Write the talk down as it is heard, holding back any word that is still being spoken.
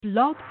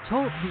Blog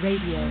Talk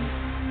Radio.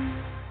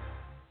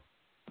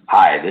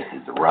 Hi, this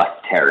is Russ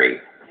Terry,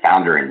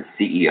 founder and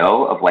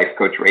CEO of Life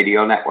Coach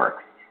Radio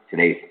Network.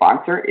 Today's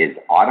sponsor is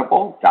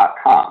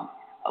Audible.com,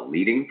 a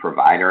leading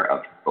provider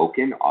of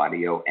spoken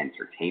audio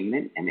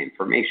entertainment and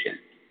information.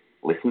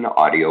 Listen to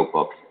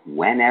audiobooks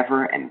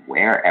whenever and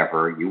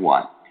wherever you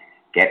want.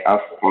 Get a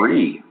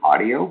free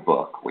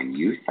audiobook when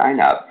you sign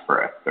up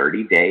for a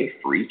 30-day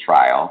free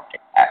trial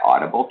at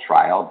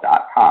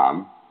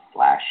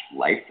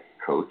audibletrial.com/lifecoachradio.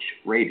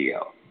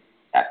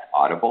 That's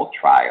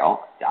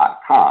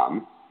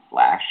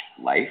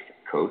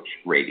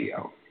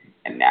audibletrial.com/lifecoachradio.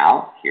 And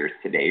now, here's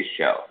today's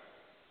show.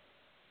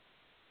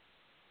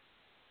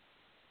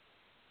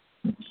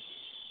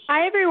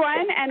 Hi,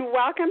 everyone, and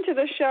welcome to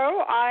the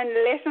show on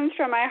Lessons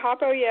from My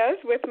Harpo Years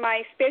with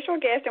my special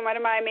guest and one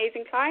of my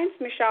amazing clients,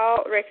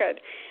 Michelle Rickard.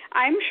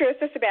 I'm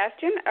Charissa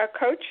Sebastian, a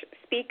coach,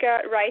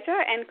 speaker,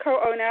 writer, and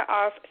co-owner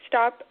of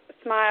Stop,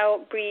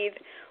 Smile, Breathe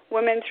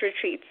Women's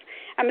Retreats.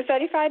 I'm a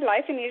certified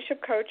life and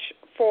leadership coach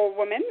for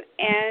women,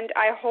 and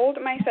I hold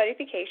my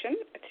certification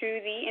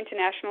through the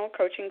International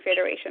Coaching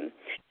Federation.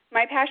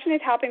 My passion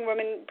is helping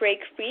women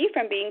break free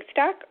from being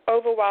stuck,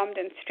 overwhelmed,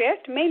 and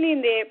stressed, mainly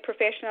in their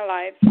professional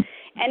lives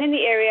and in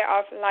the area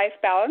of life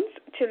balance,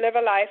 to live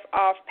a life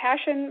of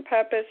passion,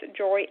 purpose,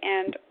 joy,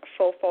 and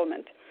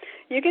fulfillment.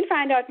 You can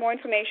find out more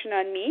information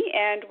on me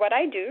and what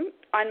I do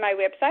on my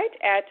website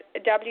at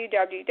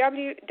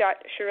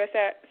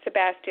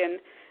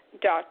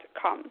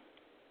www.charissasebastian.com.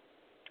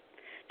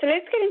 So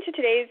let's get into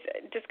today's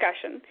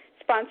discussion,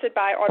 sponsored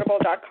by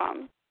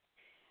Audible.com.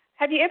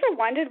 Have you ever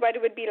wondered what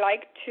it would be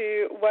like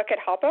to work at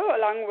Harpo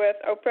along with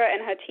Oprah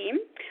and her team?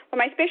 Well,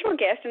 my special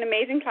guest and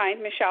amazing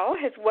client, Michelle,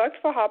 has worked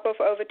for Harpo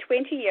for over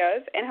 20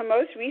 years, and her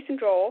most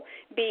recent role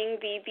being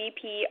the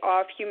VP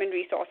of Human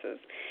Resources.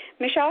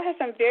 Michelle has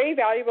some very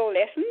valuable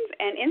lessons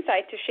and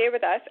insight to share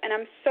with us, and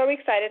I'm so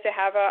excited to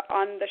have her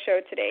on the show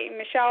today.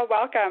 Michelle,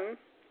 welcome.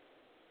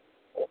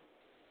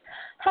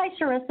 Hi,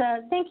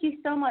 Charissa. Thank you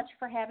so much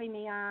for having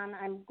me on.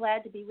 I'm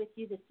glad to be with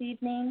you this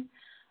evening.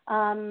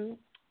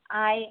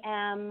 I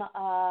am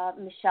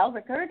Michelle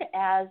Rickard,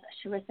 as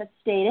Charissa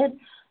stated.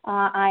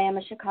 I am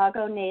a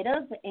Chicago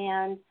native,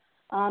 and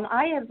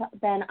I have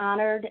been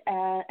honored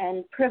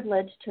and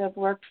privileged to have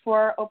worked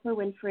for Oprah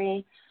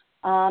Winfrey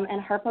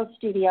and Harpo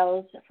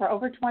Studios for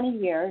over 20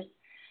 years.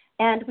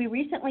 And we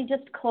recently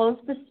just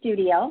closed the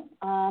studio,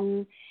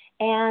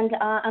 and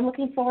I'm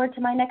looking forward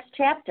to my next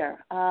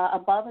chapter,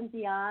 above and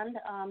beyond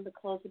the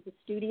close of the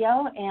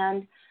studio.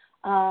 And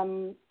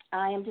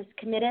I am just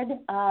committed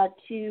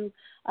to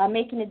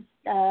making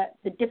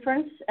the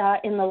difference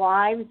in the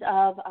lives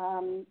of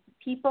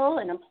people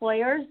and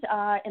employers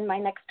in my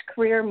next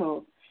career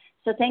move.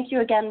 So thank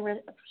you again,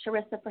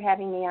 Charissa, for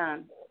having me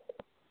on.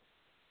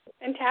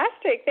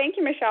 Fantastic. Thank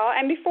you, Michelle.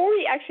 And before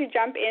we actually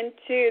jump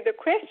into the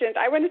questions,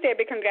 I want to say a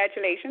big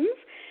congratulations,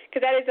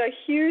 because that is a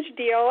huge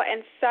deal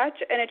and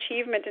such an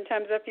achievement in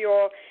terms of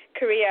your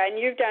career. And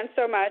you've done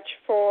so much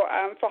for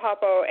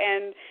Harpo.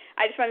 And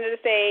I just wanted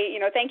to say,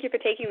 thank you for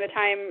taking the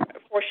time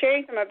for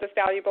sharing some of this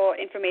valuable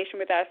information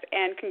with us,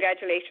 and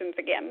congratulations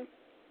again.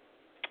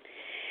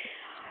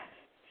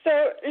 So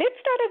let's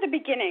start at the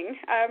beginning.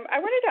 I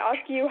wanted to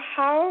ask you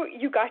how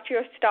you got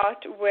your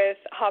start with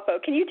Harpo.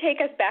 Can you take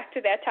us back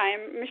to that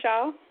time,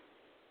 Michelle?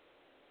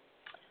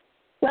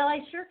 Well,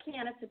 I sure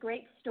can. It's a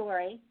great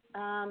story.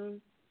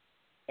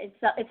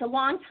 It's a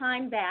long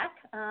time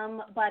back,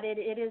 but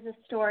it is a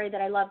story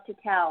that I love to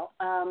tell.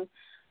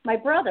 My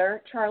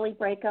brother, Charlie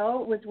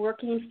Braco, was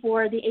working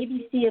for the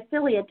ABC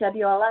affiliate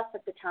WLS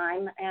at the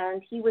time,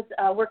 and he was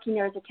working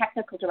there as a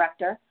technical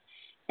director.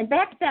 And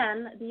back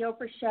then, the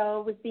Oprah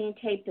show was being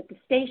taped at the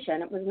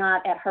station. It was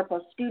not at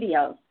Harpo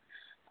Studios.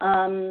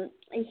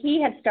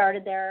 He had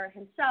started there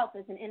himself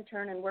as an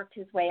intern and worked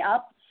his way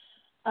up.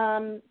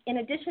 In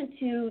addition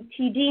to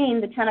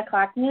TDing the 10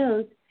 o'clock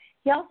news,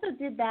 he also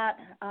did that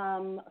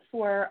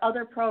for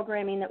other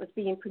programming that was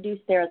being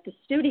produced there at the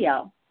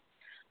studio,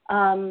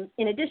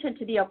 in addition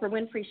to the Oprah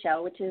Winfrey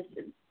Show, which is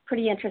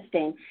pretty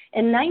interesting.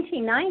 In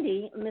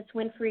 1990, Miss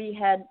Winfrey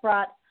had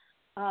brought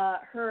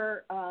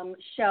her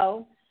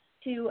show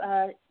to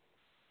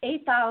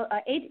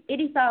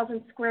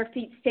 80,000 square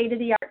feet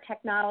state-of-the-art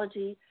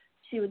technology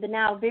to the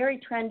now very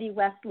trendy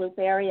West Loop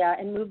area,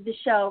 and moved the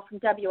show from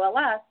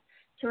WLS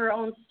to her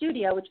own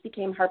studio, which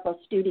became Harpo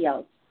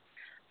Studios.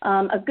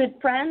 A good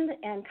friend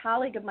and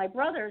colleague of my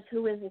brother's,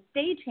 who is a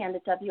stagehand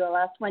at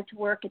WLS, went to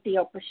work at the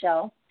Oprah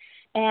show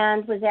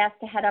and was asked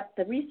to head up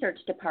the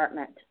research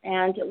department.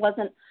 And it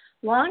wasn't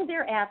long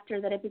thereafter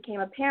that it became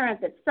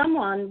apparent that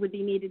someone would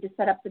be needed to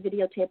set up the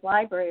videotape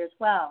library as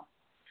well.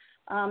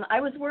 I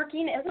was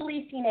working as a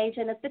leasing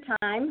agent at the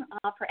time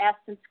for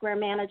Aspen Square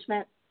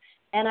Management,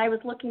 and I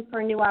was looking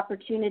for a new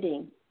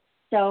opportunity.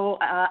 So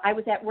I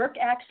was at work,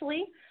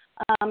 actually.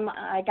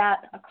 I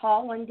got a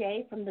call one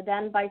day from the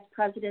then vice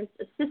president's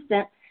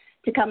assistant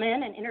to come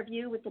in and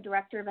interview with the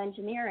director of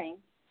engineering.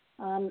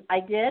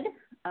 I did.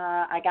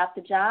 I got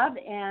the job,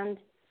 and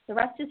the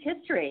rest is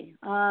history.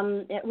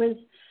 It was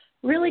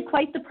really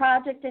quite the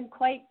project and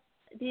quite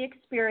the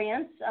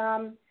experience.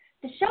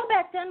 The show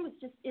back then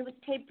it was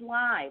taped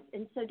live.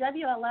 And so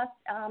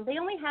WLS, they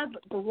only had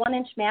the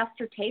 1-inch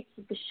master tapes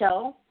of the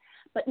show,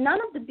 but none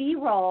of the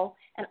B-roll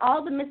and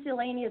all the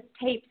miscellaneous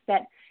tapes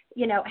that,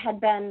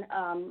 had been,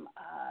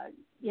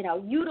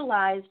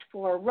 utilized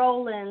for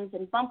roll-ins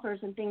and bumpers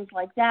and things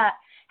like that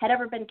had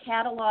ever been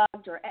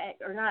cataloged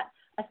or not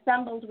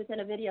assembled within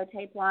a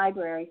videotape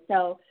library.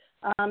 So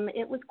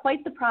it was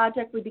quite the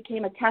project. We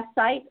became a test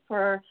site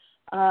for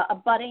a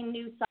budding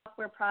new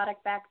software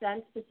product back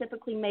then,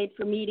 specifically made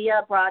for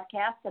media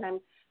broadcast. And I'm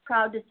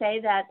proud to say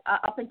that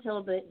up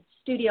until the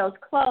studios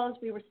closed,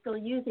 we were still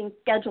using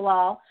Schedule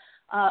All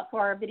for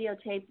our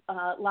videotape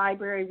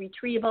library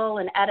retrieval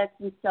and edits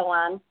and so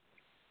on.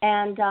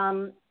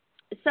 And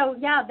so,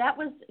 yeah, that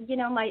was,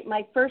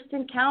 my first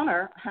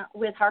encounter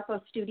with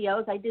Harpo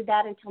Studios. I did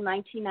that until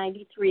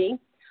 1993.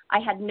 I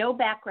had no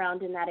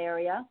background in that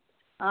area.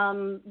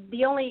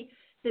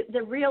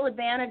 The real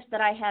advantage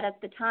that I had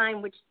at the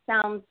time, which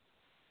sounds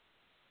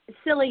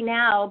silly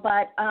now,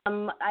 but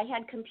I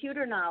had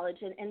computer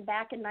knowledge, and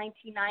back in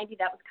 1990,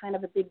 that was kind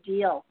of a big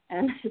deal.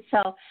 And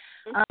so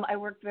I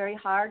worked very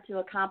hard to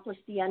accomplish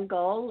the end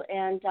goal,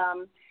 and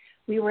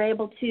we were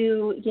able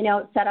to,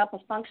 set up a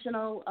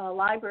functional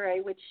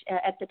library, which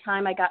at the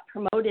time I got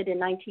promoted in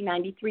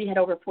 1993, had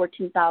over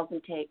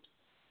 14,000 tapes.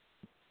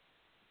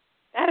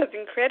 That is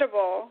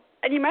incredible.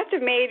 And you must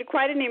have made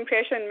quite an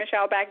impression,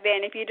 Michelle, back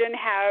then, if you didn't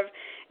have,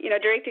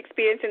 direct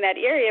experience in that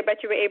area,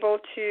 but you were able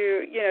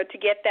to, to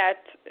get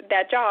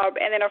that job,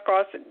 and then, of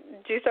course,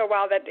 do so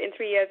well that in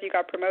 3 years you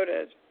got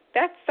promoted.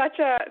 That's such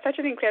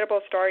an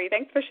incredible story.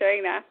 Thanks for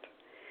sharing that.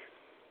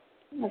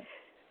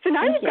 So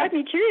now you've got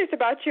me curious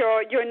about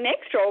your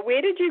next role.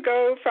 Where did you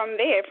go from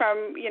there,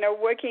 from,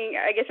 working,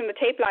 I guess, in the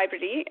tape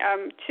library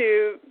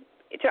to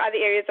other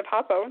areas of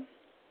Harpo?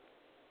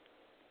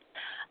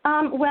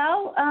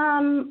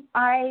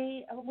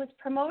 I was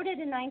promoted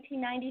in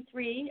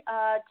 1993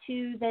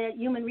 to the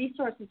Human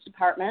Resources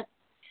Department,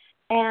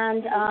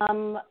 and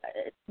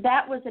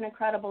that was an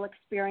incredible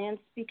experience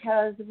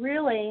because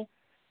really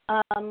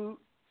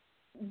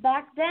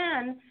back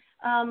then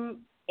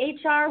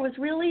HR was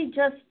really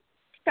just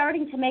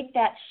starting to make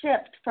that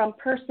shift from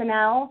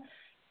personnel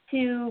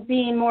to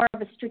being more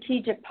of a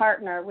strategic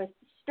partner with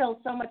still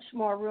so much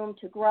more room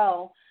to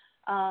grow.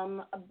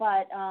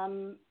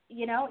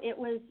 It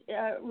was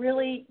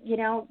really,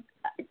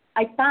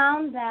 I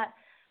found that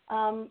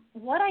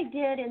what I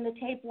did in the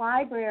tape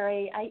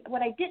library,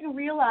 what I didn't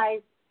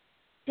realize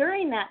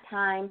during that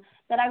time,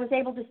 that I was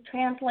able to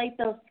translate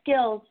those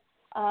skills,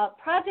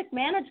 project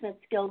management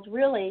skills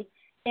really,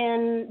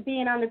 in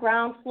being on the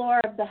ground floor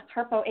of the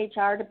Harpo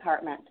HR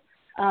department.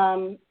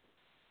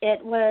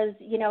 It was,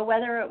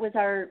 whether it was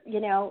our,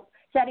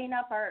 setting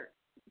up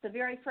the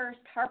very first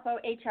Harpo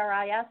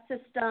HRIS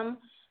system,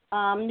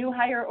 new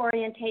hire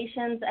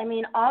orientations. I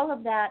mean, all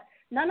of that,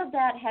 none of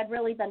that had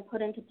really been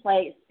put into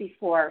place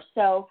before.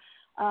 So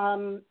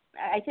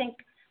I think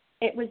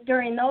it was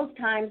during those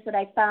times that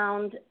I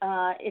found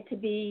it to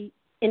be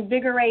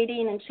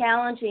invigorating and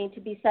challenging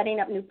to be setting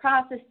up new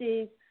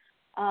processes,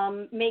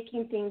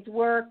 making things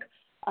work,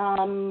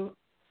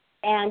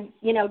 and,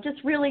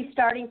 just really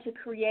starting to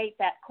create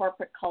that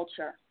corporate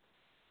culture.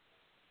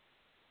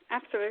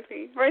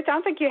 Absolutely. Well, it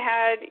sounds like you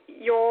had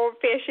your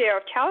fair share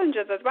of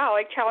challenges as well,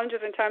 like challenges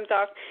in terms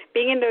of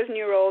being in those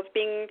new roles,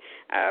 being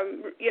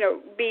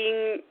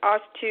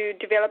asked to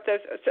develop those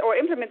or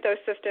implement those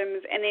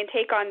systems and then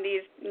take on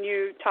these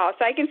new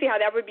tasks. So I can see how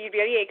that would be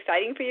very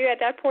exciting for you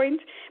at that point,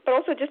 but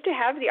also just to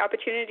have the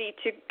opportunity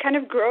to kind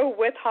of grow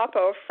with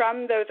Harpo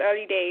from those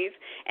early days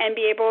and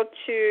be able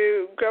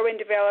to grow and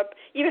develop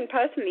even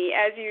personally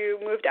as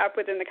you moved up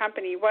within the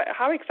company.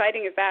 How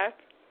exciting is that?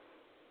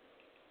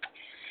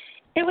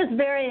 It was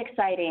very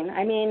exciting.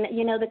 I mean,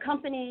 the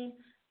company,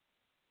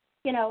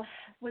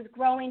 was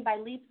growing by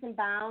leaps and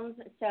bounds.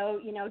 So,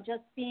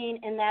 just being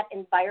in that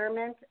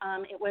environment,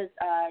 it was,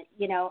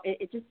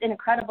 it's just an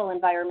incredible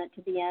environment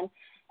to be in.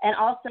 And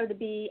also to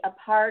be a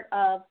part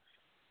of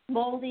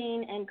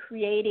molding and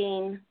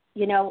creating,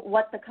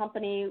 what the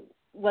company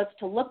was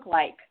to look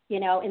like,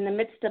 in the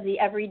midst of the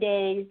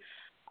everyday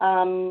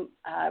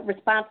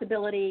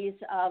responsibilities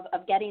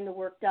of getting the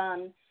work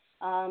done.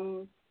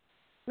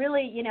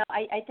 Really,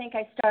 I think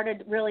I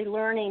started really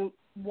learning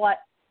what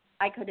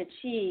I could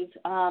achieve,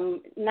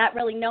 not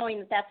really knowing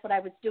that that's what I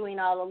was doing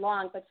all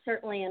along, but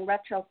certainly in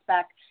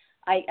retrospect,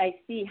 I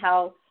see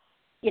how,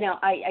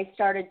 I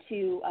started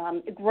to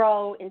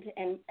grow into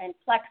and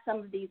flex some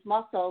of these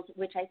muscles,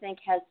 which I think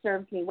has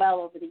served me well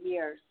over the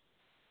years.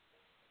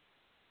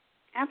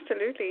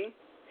 Absolutely.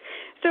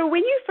 So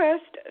when you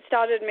first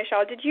started,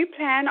 Michelle, did you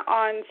plan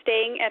on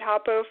staying at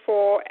Harpo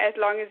for as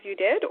long as you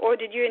did, or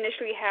did you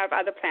initially have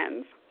other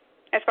plans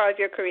as far as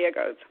your career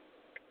goes?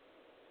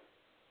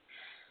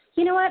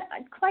 You know what?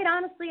 Quite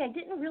honestly, I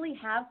didn't really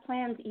have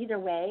plans either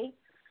way.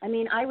 I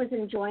mean, I was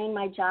enjoying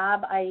my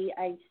job.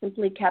 I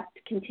simply kept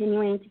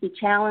continuing to be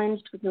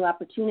challenged with new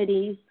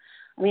opportunities.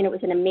 I mean, it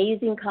was an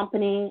amazing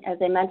company. As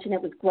I mentioned,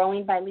 it was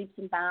growing by leaps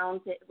and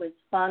bounds. It was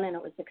fun and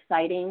it was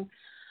exciting.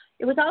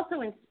 it was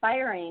also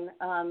inspiring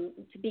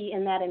to be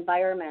in that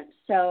environment.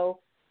 So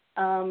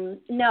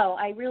no,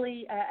 I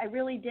really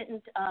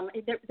didn't.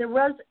 There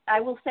was, I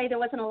will say, there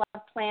wasn't a lot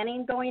of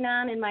planning going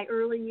on in my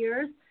early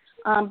years,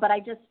 but I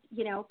just,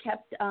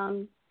 kept.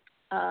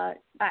 I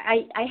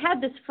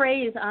had this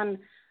phrase on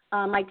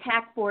my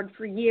TAC board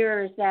for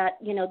years that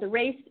the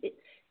race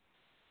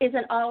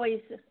isn't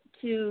always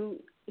to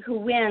who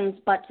wins,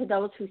 but to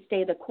those who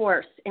stay the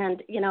course.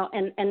 And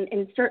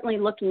and certainly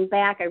looking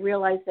back, I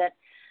realized that.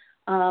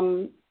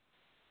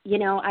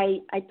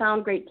 I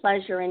found great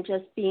pleasure in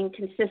just being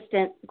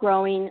consistent,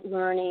 growing,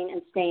 learning,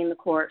 and staying the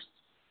course.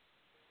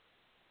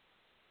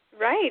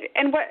 Right,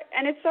 and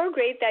it's so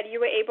great that you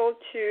were able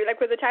to, like,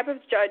 with the type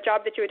of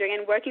job that you were doing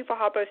and working for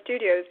Harpo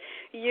Studios,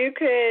 you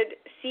could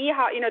see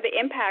how, the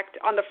impact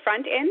on the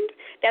front end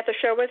that the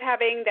show was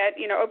having, that,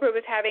 Oprah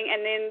was having,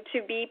 and then to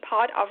be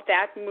part of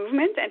that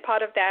movement and part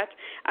of that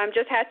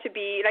just had to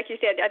be, like you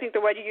said, I think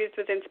the word you used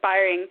was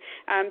inspiring,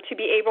 to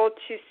be able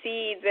to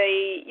see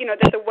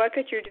that the work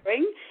that you're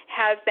doing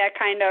has that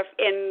kind of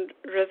end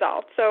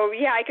result. So,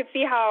 yeah, I could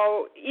see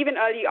how even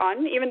early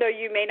on, even though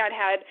you may not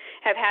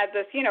have had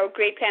this,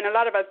 great plan, a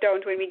lot of us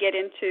don't when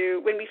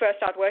we first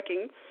start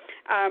working,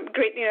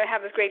 have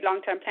this great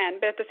long-term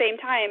plan. But at the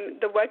same time,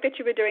 the work that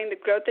you were doing, the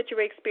growth that you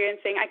were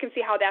experiencing, I can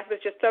see how that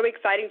was just so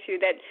exciting to you,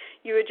 that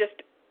you were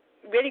just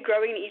really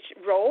growing in each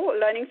role,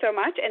 learning so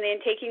much, and then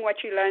taking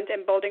what you learned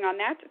and building on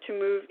that to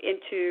move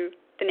into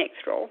the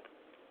next role.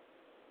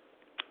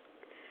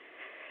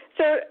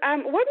 So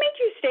what made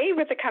you stay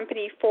with the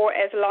company for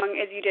as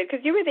long as you did?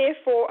 Because you were there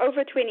for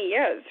over 20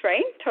 years,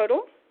 right,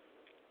 total?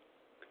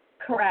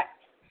 Correct.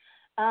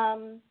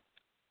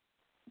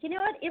 You know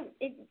what?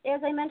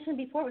 As I mentioned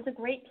before, it was a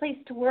great place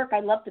to work. I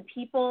loved the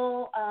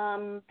people,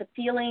 the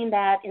feeling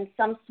that in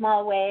some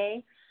small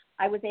way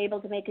I was able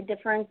to make a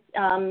difference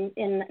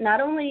in not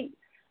only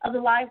of the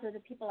lives of the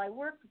people I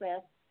worked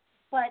with,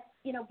 but,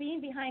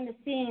 being behind the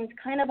scenes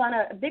kind of on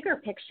a bigger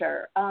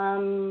picture,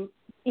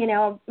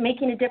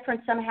 making a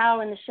difference somehow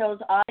in the show's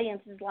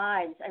audience's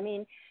lives. I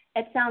mean,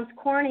 it sounds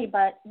corny,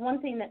 but one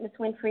thing that Miss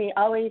Winfrey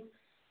always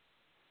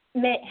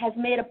has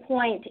made a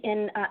point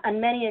on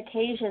many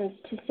occasions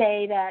to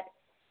say that,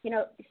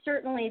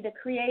 certainly the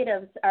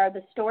creatives are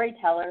the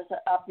storytellers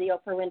of the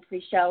Oprah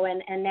Winfrey Show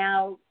and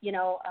now,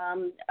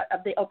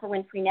 of the Oprah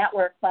Winfrey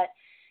Network, but,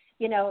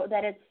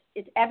 that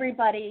it's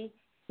everybody,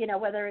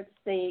 whether it's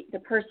the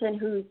person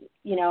who's,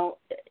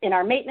 in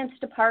our maintenance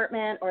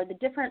department or the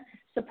different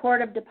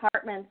supportive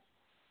departments,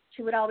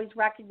 she would always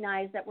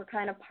recognize that we're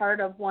kind of part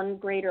of one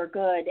greater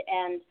good.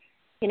 And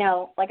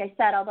like I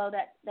said, although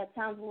that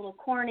sounds a little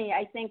corny,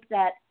 I think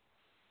that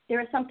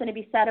there is something to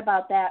be said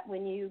about that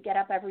when you get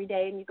up every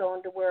day and you go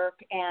into work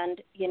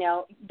and,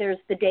 there's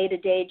the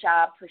day-to-day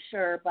job for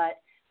sure. But,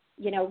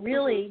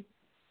 really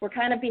we're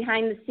kind of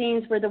behind the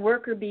scenes. We're the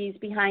worker bees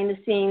behind the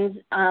scenes,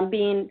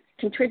 being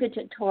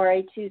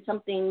contributory to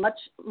something much,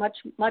 much,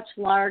 much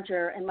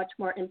larger and much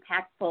more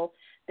impactful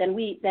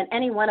than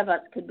any one of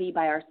us could be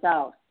by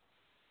ourselves.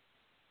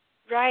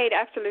 Right,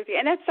 absolutely.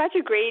 And that's such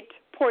a great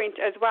point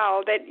as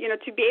well, that,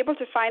 to be able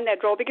to find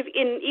that role, because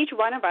in each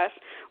one of us,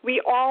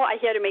 we all are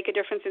here to make a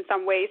difference in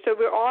some way. So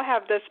we all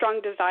have the strong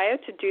desire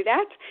to do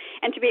that,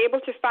 and to be able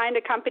to find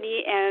a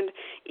company and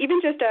even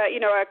just a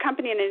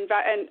company and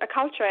a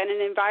culture and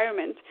an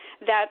environment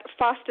that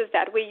fosters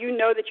that, where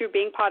that you're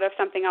being part of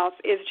something else,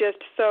 is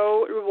just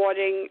so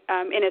rewarding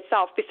in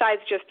itself,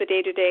 besides just the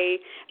day-to-day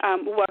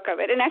work of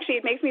it. And actually,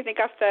 it makes me think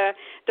of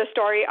the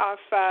story of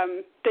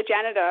the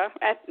janitor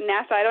at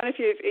NASA. I don't know if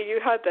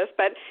you heard this,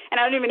 and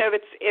I don't even know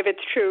if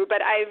it's true,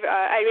 but I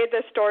read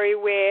this story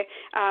where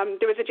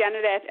there was a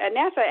janitor at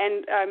NASA,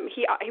 and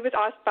he was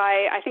asked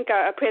by, I think,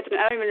 a president.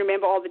 I don't even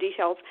remember all the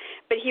details,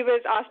 but he was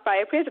asked by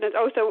a president,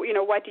 so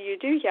what do you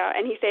do here?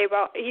 And he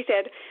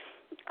said,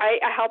 I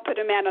helped put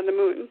a man on the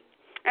moon.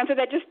 And so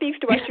that just speaks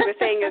to what you were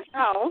saying as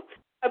well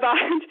about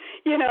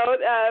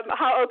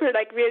how Oprah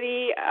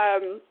really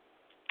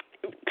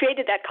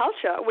created that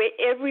culture where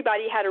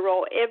everybody had a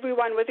role.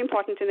 Everyone was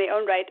important in their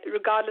own right,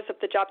 regardless of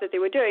the job that they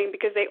were doing,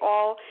 because they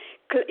all,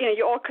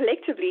 you all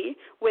collectively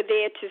were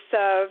there to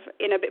serve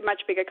in a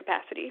much bigger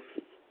capacity,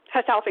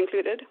 herself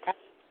included.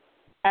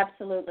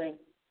 Absolutely.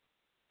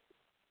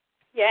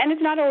 Yeah, and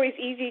it's not always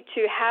easy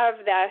to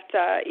have that,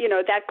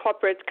 that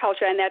corporate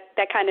culture and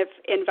that kind of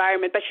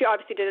environment, but she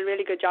obviously did a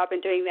really good job in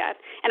doing that.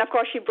 And, of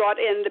course, she brought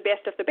in the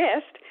best of the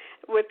best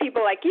with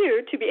people like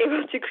you to be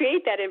able to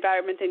create that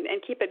environment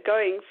and keep it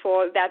going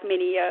for that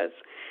many years.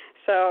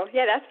 So,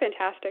 yeah, that's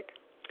fantastic.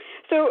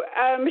 So,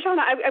 Michelle,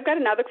 I've got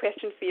another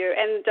question for you,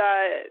 and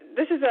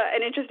this is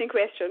an interesting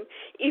question.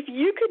 If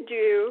you could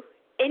do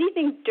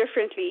anything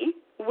differently,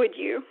 would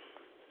you?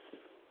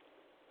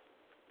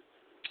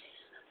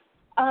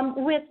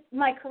 With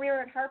my career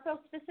at Harpo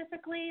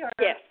specifically? Or,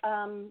 yes.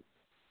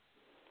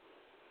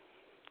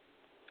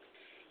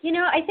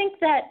 I think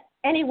that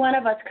any one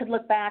of us could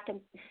look back and,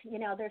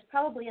 there's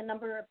probably a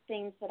number of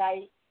things that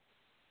I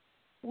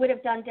would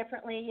have done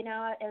differently.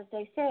 As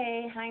they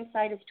say,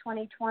 hindsight is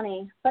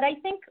 20/20. But I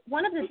think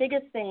one of the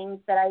biggest things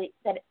that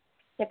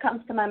that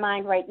comes to my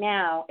mind right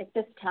now at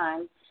this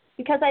time,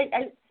 because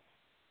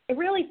it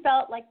really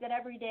felt like that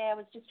every day I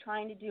was just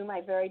trying to do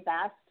my very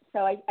best. So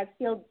I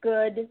feel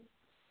good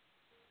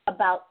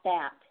about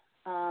that.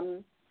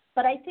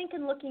 But I think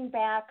in looking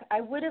back,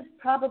 I would have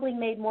probably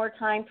made more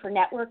time for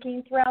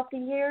networking throughout the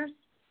years.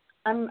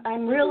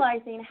 I'm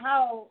realizing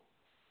how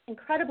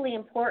incredibly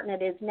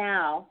important it is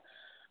now.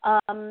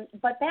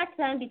 But back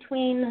then,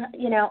 between,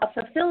 a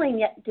fulfilling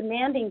yet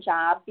demanding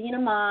job, being a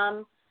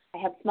mom, I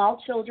had small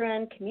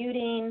children,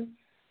 commuting,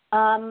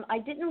 I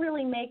didn't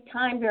really make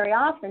time very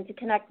often to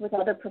connect with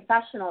other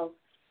professionals,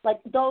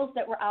 like those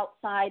that were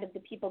outside of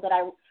the people that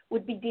I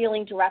would be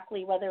dealing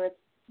directly, whether it's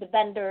the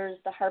vendors,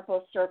 the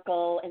Harpo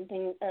circle, and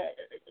things,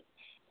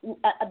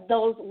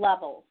 those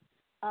levels.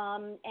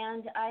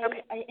 And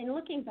in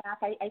looking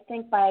back, I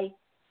think by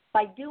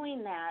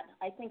doing that,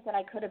 I think that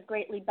I could have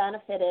greatly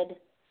benefited,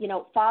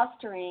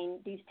 fostering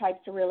these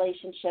types of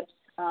relationships,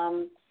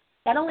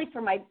 not only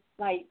for my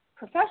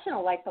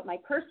professional life, but my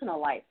personal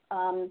life.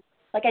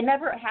 Like I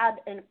never had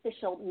an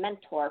official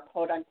mentor,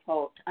 quote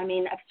unquote. I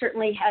mean, I've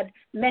certainly had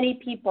many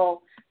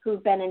people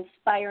who've been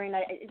inspiring.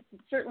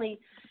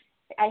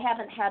 I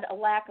haven't had a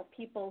lack of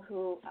people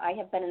who I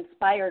have been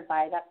inspired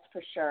by, that's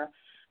for sure.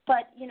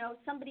 But,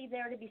 somebody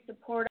there to be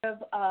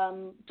supportive,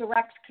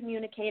 direct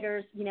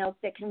communicators,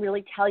 that can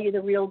really tell you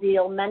the real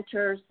deal,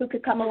 mentors who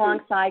could come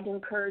alongside to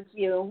encourage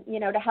you,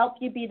 to help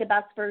you be the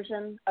best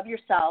version of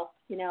yourself.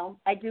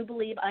 I do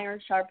believe iron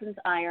sharpens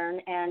iron,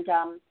 and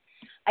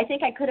I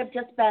think I could have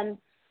just been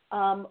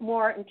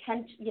more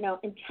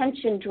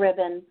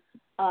intention-driven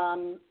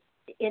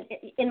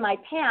in my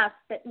past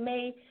that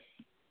may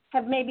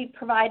have maybe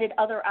provided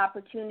other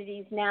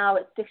opportunities now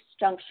at this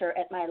juncture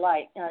in my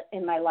life.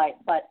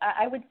 But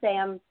I would say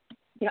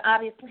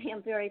obviously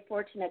I'm very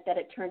fortunate that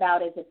it turned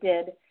out as it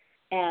did.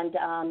 And,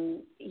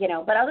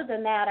 but other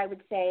than that, I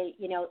would say,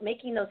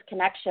 making those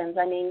connections,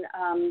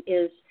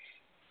 is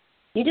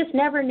you just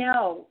never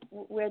know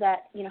where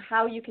that,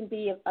 how you can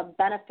be of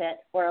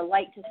benefit or a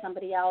light to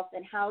somebody else,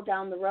 and how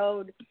down the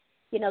road,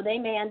 they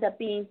may end up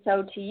being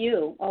so to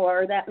you,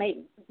 or that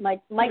might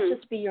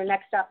just be your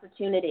next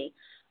opportunity.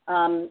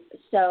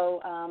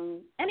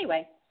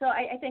 Anyway, so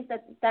I think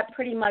that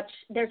pretty much,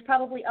 there's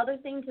probably other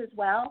things as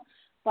well,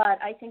 but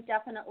I think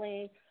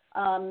definitely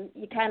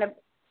you kind of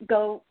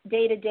go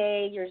day to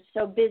day, you're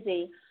so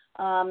busy.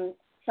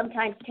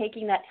 Sometimes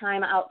taking that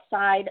time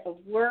outside of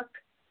work,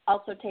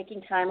 also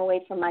taking time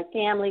away from my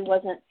family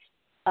wasn't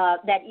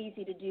that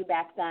easy to do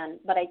back then,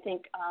 but I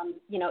think,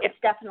 it's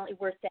definitely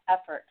worth the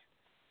effort.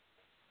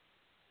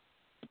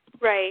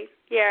 Right.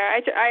 Yeah,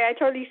 I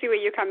totally see where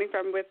you're coming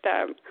from with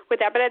that.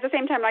 But at the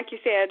same time, like you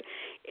said,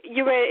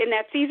 you were in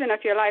that season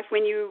of your life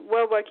when you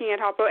were working at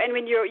Harpo, and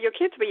when your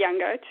kids were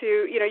younger,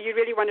 you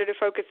really wanted to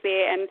focus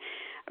there, and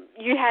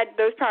you had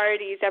those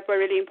priorities that were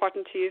really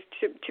important to you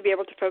to be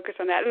able to focus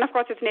on that. And of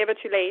course, it's never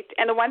too late.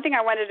 And the one thing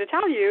I wanted to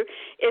tell you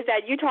is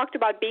that you talked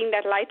about being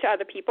that light to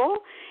other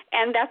people,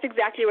 and that's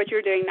exactly what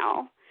you're doing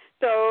now.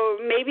 So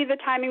maybe the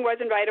timing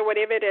wasn't right or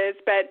whatever it is,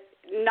 but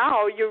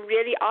now you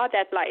really are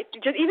that light.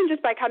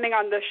 Just by coming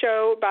on the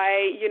show,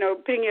 by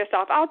putting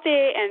yourself out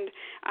there, and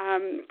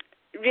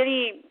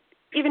really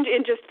even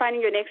in just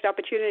finding your next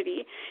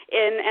opportunity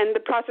and the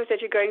process that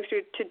you're going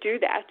through to do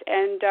that.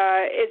 And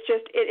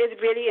it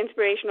is really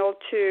inspirational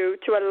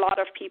to a lot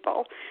of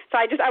people. So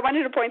I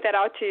wanted to point that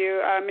out to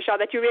you, Michelle,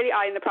 that you really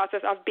are in the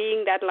process of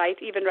being that light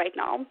even right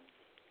now.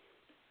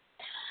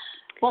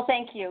 Well,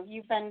 thank you.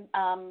 You've been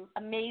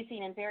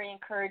amazing and very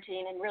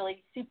encouraging, and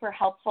really super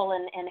helpful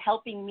in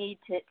helping me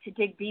to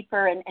dig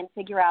deeper and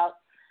figure out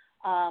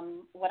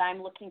what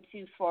I'm looking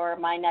to for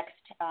my next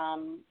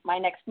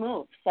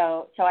move.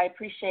 So I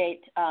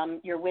appreciate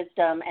your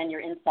wisdom and your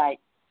insight.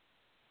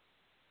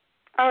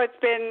 Oh, it's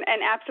been an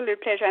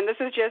absolute pleasure, and this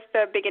is just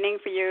the beginning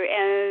for you.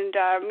 And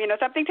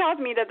something tells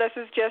me that this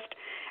is just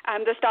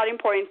the starting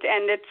point,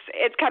 and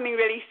it's coming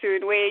really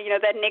soon, where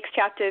that next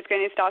chapter is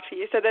going to start for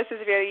you. So this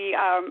is very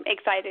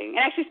exciting. And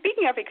actually,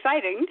 speaking of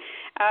exciting,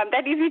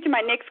 that leads me to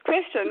my next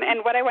question.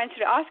 And what I wanted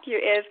to ask you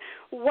is,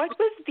 what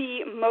was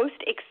the most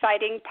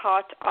exciting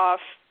part of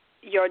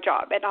your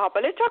job at Harpo?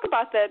 Let's talk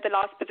about the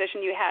last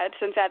position you had,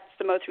 since that's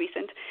the most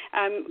recent.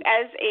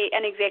 As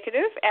an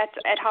executive at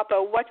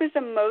Harpo, what was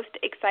the most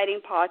exciting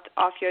part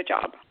of your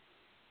job?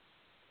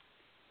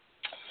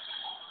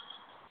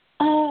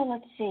 Oh,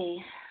 let's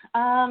see.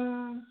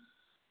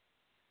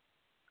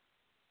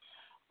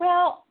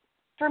 Well,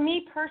 for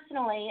me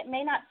personally, it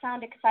may not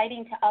sound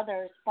exciting to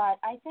others, but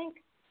I think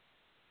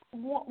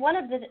one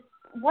of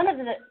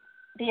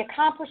the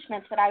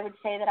accomplishments that I would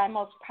say that I'm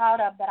most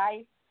proud of, that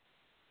I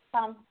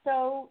found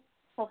so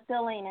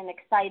fulfilling and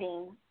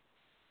exciting,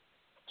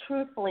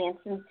 truthfully and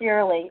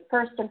sincerely,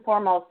 first and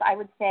foremost, I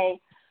would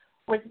say,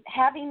 was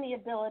having the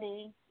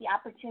ability, the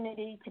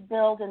opportunity to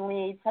build and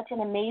lead such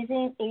an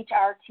amazing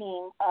HR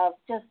team of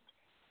just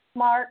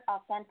smart,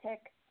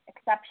 authentic,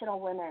 exceptional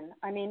women.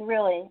 I mean,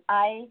 really,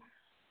 I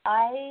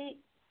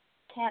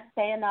can't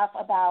say enough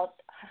about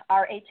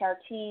our HR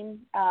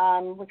team,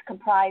 was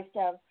comprised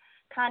of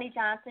Connie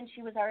Johnson.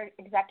 She was our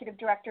Executive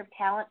Director of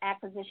Talent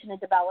Acquisition and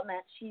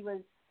Development. She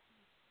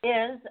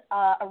is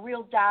a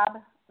real job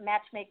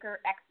matchmaker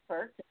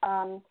expert.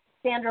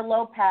 Sandra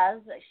Lopez,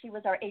 she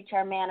was our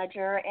HR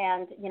manager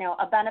and,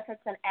 a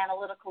benefits and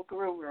analytical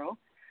guru.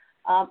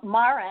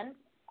 Marin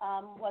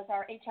was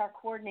our HR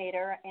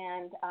coordinator,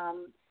 and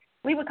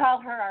we would call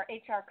her our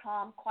HR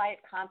calm, quiet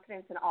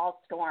confidence in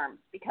all storms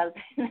because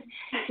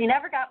she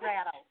never got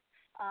rattled.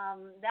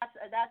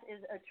 That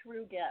is a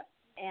true gift,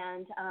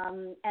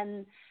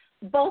 and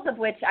both of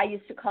which I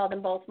used to call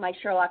them both my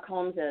Sherlock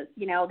Holmeses.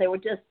 They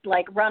would just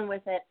like run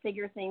with it,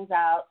 figure things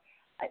out.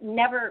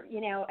 Never,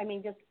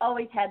 just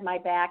always had my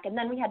back. And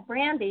then we had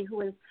Brandy, who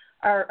was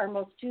our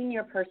most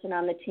junior person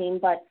on the team,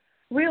 but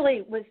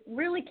really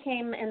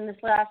came in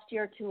this last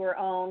year to her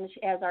own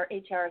as our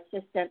HR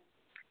assistant.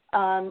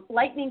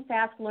 Lightning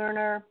fast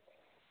learner,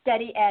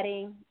 steady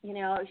Eddie.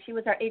 She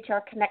was our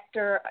HR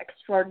connector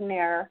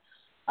extraordinaire.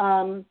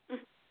 And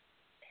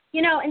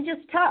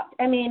just tough.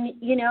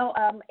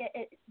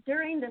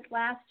 During this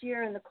last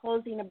year and the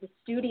closing of the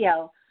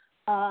studio,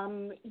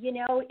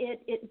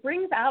 it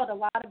brings out a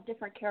lot of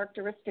different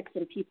characteristics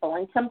in people,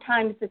 and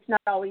sometimes it's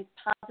not always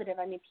positive.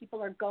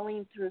 People are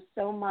going through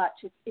so much.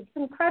 It's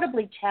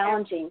incredibly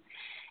challenging,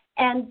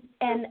 and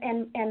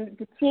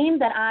the team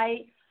that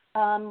I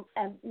am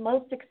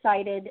most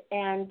excited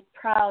and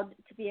proud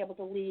to be able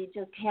to lead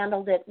just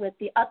handled it with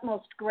the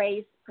utmost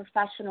grace,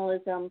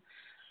 professionalism.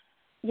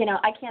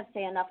 I can't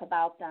say enough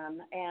about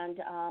them, and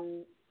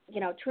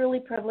truly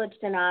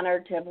privileged and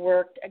honored to have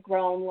worked,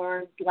 grown,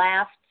 learned,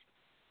 laughed,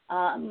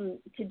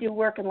 to do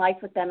work and life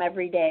with them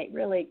every day.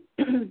 Really,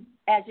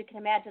 as you can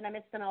imagine, I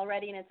missed them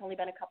already, and it's only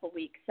been a couple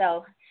weeks.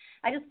 So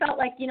I just felt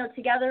like,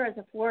 together as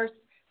a force,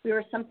 we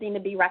were something to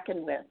be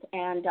reckoned with,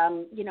 and,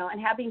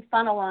 and having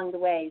fun along the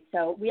way.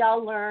 So we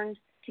all learned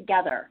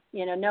together.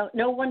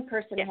 No one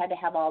person had to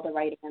have all the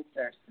right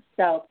answers.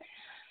 So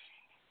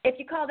if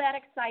you call that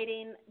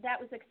exciting, that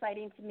was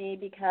exciting to me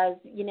because,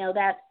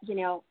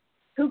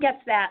 who gets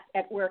that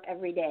at work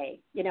every day,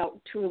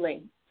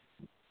 truly.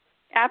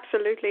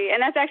 Absolutely.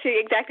 And that's actually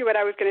exactly what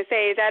I was going to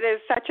say. That is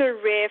such a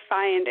rare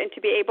find, and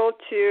to be able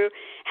to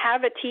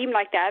have a team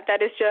like that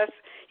is just,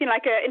 in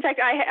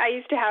fact, I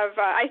used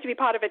to be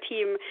part of a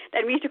team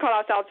that we used to call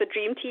ourselves the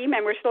Dream Team,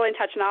 and we're still in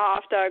touch now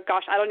after,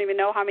 I don't even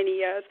know how many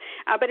years.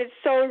 But it's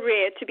so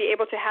rare to be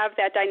able to have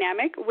that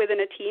dynamic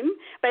within a team.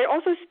 But it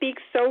also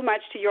speaks so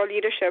much to your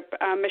leadership,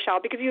 Michelle,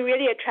 because you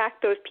really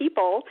attract those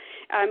people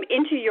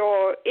into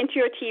your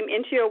team,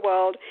 into your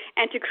world,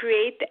 and to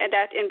create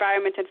that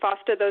environment and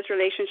foster those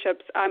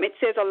relationships. It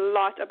says a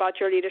lot about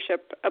your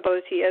leadership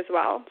ability as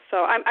well.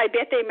 So I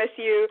bet they miss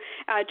you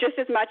just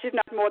as much, if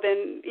not more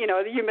than,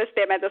 you miss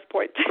them at this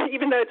point,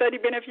 even though it's only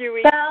been a few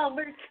weeks. Well,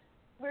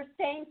 we're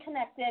staying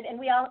connected, and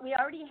we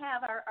already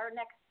have our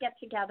next get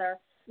together.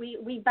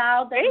 We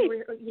vowed that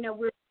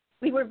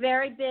we were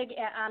very big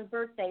on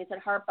birthdays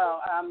at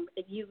Harpo.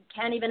 You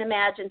can't even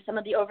imagine some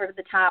of the over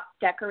the top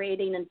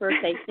decorating and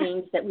birthday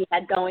scenes that we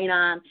had going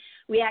on.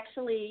 We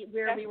actually,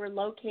 where we were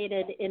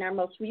located in our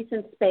most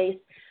recent space,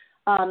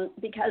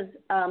 because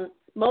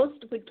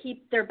most would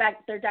keep their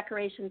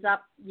decorations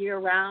up year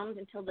round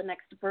until the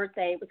next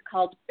birthday. It was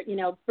called,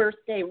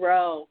 Birthday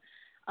Row.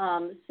 We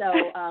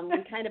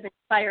kind of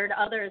inspired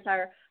others.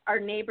 Our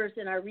neighbors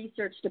in our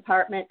research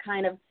department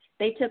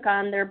they took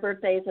on their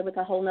birthdays with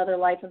a whole nother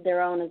life of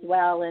their own as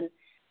well. And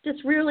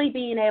just really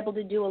being able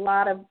to do a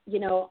lot of,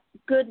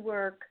 good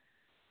work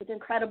with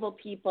incredible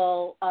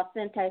people,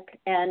 authentic,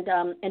 and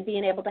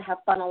being able to have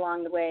fun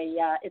along the way.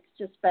 Yeah, it's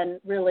just been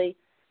really,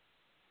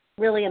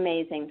 really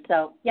amazing.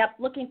 So,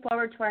 looking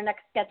forward to our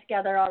next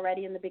get-together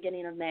already in the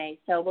beginning of May.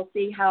 So we'll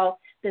see how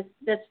this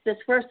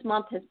first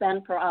month has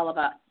been for all of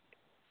us.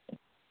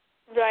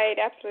 Right,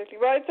 absolutely.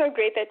 Well, it's so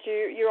great that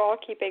you're all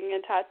keeping in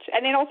touch.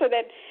 And then also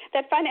that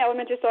fun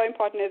element is so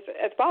important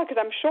as well,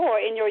 because I'm sure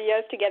in your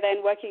years together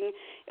and working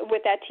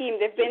with that team,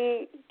 there have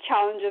been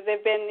challenges, there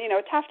have been,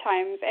 tough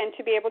times, and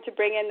to be able to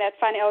bring in that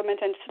fun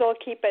element and still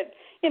keep it,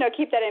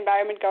 keep that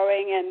environment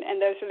going and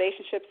those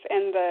relationships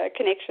and the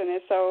connection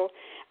is so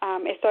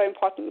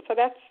important. So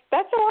that's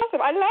so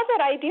awesome. I love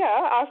that idea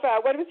of,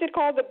 what was it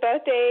called, the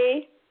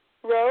Birthday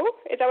Row?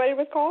 Is that what it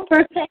was called?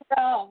 Birthday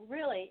Row,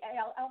 really.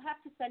 I'll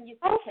have to send you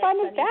some pics. How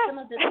fun is that? Some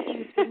of the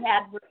things we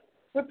had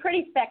were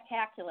pretty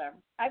spectacular.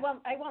 I won't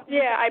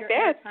yeah, I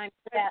bet. Time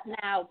for that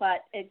now,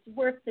 but it's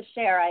worth the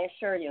share, I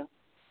assure you.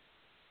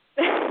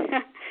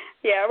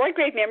 Yeah, what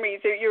great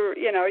memories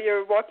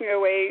you're walking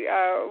away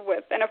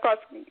with, and of course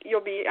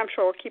you'll be, I'm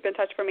sure, keep in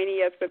touch for many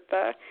years with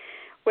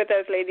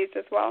those ladies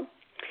as well.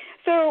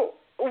 So,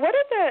 what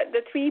are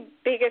the three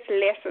biggest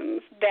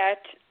lessons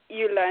that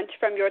you learned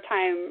from your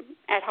time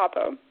at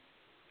Harpo?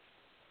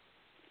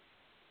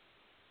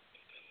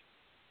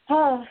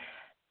 Oh,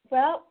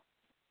 well,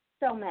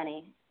 so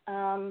many.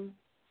 I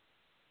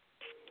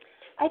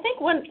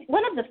think one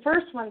of the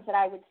first ones that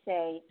I would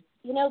say,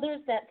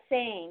 there's that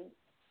saying,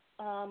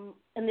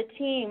 and the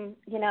team,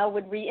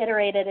 would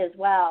reiterate it as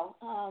well.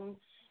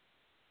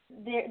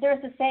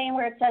 There's a saying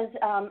where it says,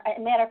 as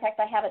a matter of fact,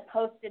 I have it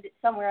posted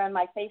somewhere on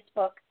my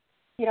Facebook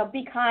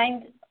be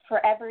kind,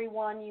 for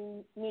everyone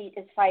you meet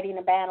is fighting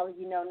a battle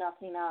you know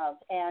nothing of.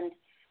 And,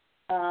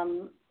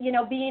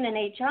 being in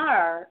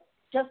HR,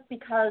 just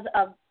because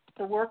of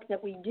the work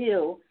that we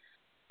do,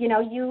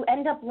 you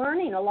end up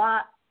learning a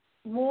lot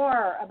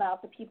more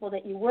about the people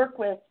that you work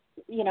with.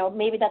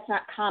 Maybe that's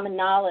not common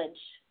knowledge,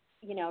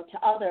 to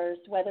others,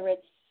 whether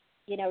it's,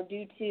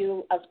 due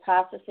to us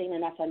processing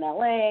an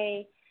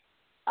FMLA,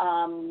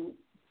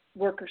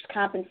 workers'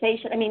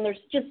 compensation. I mean, there's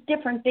just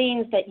different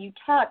things that you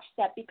touch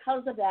that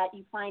because of that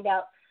you find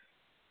out,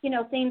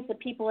 things that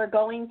people are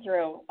going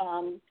through.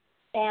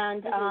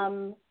 And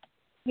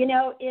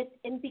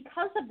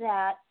because of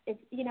that,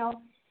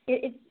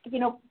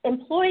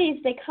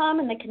 employees, they come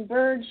and they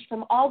converge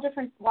from all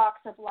different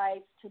walks of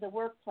life to the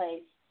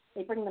workplace.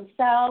 They bring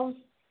themselves,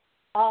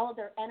 all of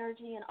their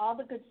energy and all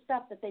the good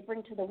stuff that they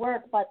bring to the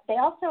work, but they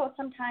also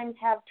sometimes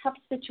have tough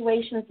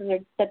situations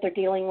that they're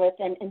dealing with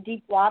and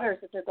deep waters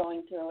that they're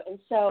going through. And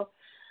so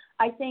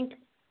I think,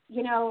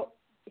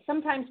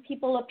 sometimes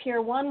people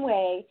appear one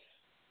way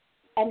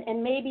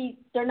and maybe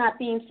they're not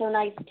being so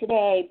nice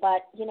today,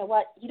 but you know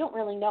what? You don't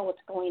really know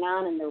what's going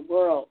on in their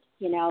world,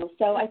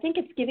 So I think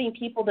it's giving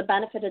people the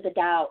benefit of the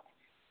doubt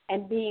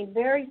and being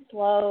very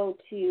slow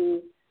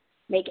to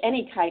make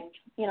any type,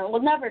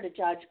 never to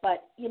judge,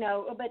 but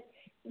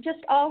just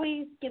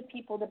always give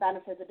people the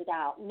benefit of the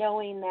doubt,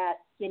 knowing that,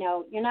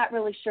 you're not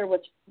really sure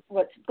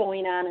what's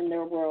going on in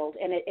their world,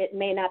 and it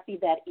may not be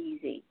that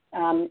easy.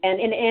 And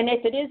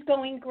if it is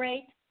going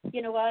great,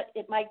 you know what,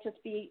 it might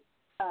just be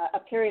a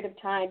period of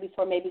time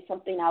before maybe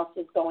something else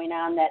is going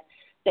on that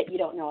you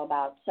don't know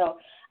about. So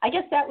I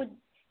guess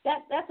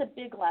that's a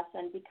big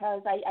lesson,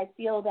 because I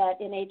feel that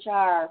in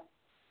HR,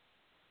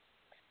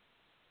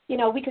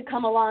 we could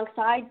come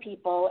alongside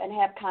people and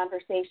have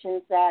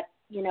conversations that,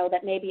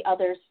 that maybe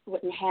others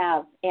wouldn't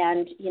have.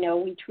 And,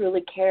 we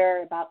truly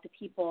care about the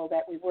people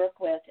that we work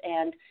with.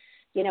 And,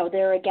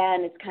 there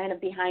again, it's kind of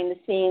behind the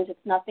scenes.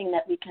 It's nothing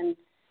that we can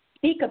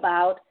speak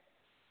about,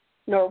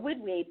 nor would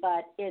we,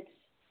 but it's,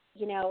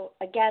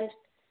 again,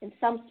 in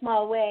some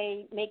small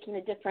way, making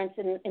a difference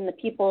in the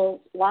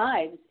people's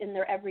lives in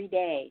their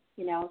everyday,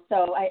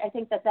 So I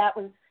think that's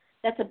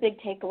a big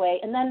takeaway.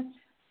 And then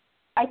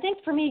I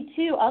think for me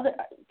too,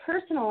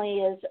 personally,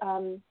 is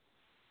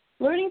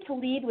learning to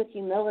lead with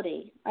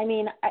humility. I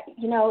mean,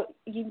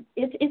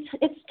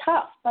 it's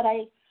tough, but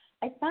I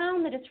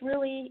found that it's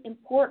really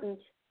important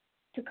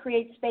to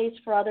create space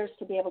for others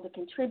to be able to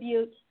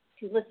contribute,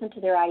 to listen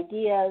to their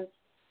ideas.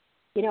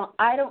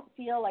 I don't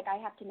feel like I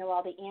have to know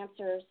all the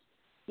answers.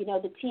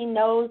 The team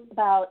knows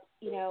about,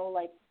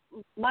 like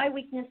my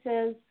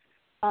weaknesses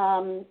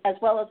as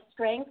well as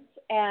strengths.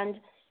 And,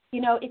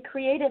 it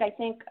created, I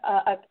think,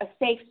 a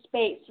safe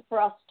space for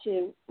us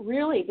to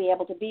really be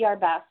able to be our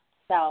best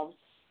selves.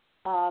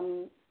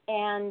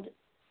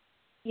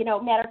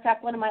 Matter of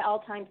fact, one of my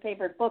all-time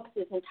favorite books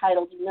is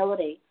entitled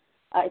Humility.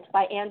 It's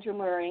by Andrew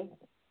Murray.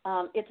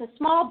 It's a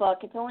small book.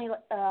 It's only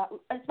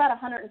it's about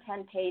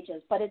 110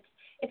 pages, but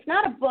it's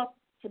not a book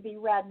to be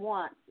read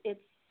once.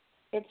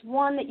 It's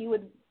one that you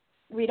would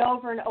read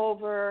over and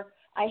over.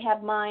 I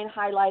have mine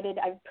highlighted.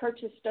 I've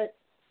purchased it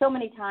so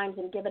many times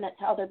and given it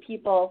to other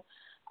people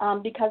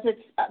because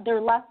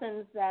they're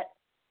lessons that,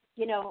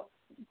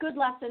 good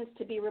lessons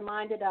to be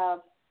reminded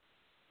of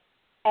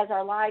as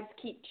our lives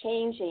keep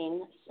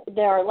changing.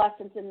 There are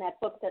lessons in that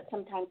book that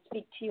sometimes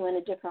speak to you in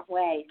a different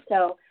way.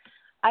 So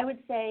I would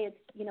say it's,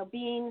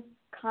 being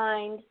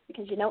kind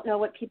because you don't know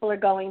what people are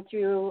going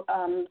through,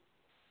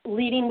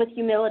 leading with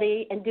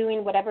humility and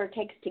doing whatever it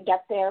takes to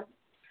get there.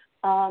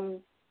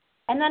 And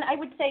then I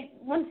would say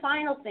one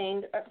final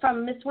thing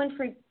from Miss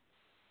Winfrey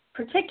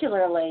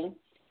particularly,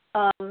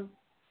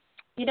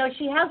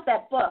 she has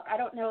that book. I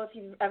don't know if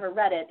you've ever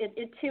read it.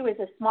 It too is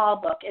a small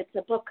book. It's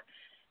a book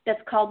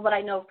that's called What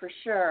I Know for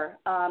Sure.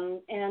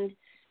 And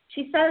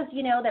she says,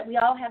 that we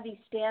all have these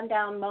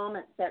stand-down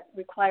moments that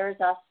requires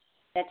us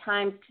at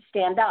times to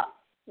stand up.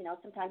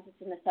 Sometimes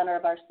it's in the center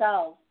of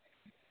ourselves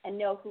and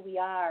know who we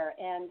are.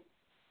 And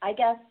I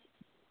guess,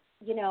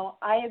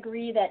 I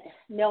agree that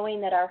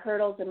knowing that our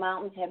hurdles and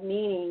mountains have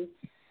meaning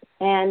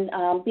and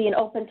being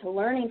open to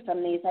learning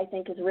from these, I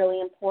think is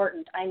really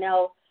important. I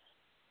know,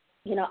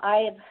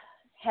 I have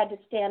had to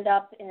stand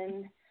up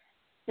in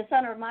the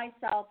center of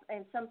myself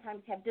and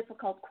sometimes have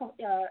difficult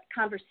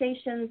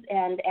conversations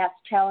and ask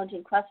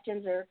challenging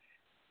questions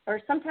or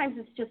sometimes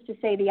it's just to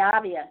say the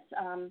obvious.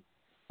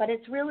 But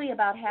it's really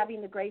about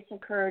having the grace and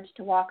courage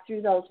to walk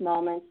through those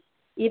moments,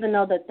 even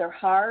though that they're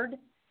hard.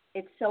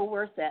 It's so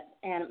worth it,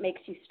 and it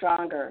makes you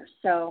stronger.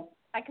 So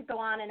I could go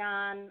on and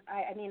on.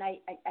 I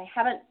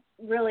haven't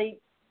really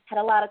had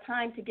a lot of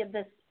time to give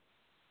this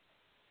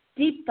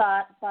deep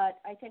thought, but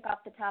I think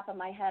off the top of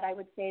my head, I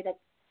would say that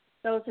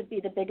those would be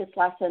the biggest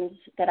lessons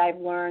that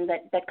I've learned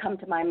that come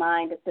to my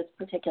mind at this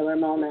particular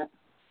moment.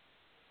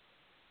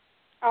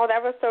 Oh,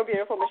 that was so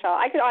beautiful, Michelle.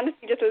 I could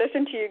honestly just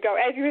listen to you go.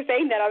 As you were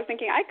saying that, I was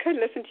thinking I could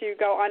listen to you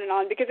go on and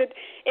on because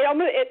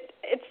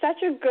it's such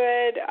a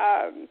good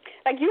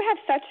like you have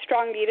such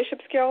strong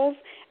leadership skills,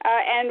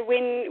 and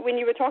when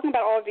you were talking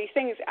about all of these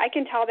things, I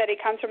can tell that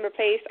it comes from a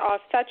place of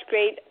such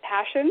great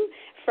passion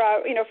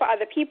for for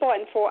other people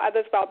and for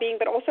others' well-being,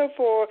 but also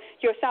for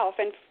yourself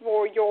and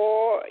for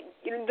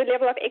the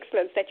level of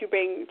excellence that you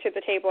bring to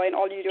the table in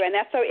all you do, and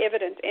that's so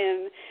evident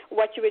in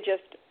what you were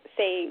just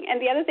saying.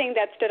 And the other thing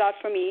that stood out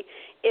for me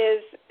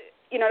is,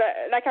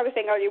 like I was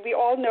saying earlier, we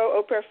all know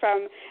Oprah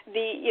from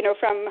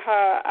from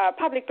her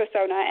public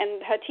persona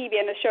and her TV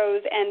and the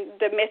shows and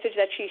the message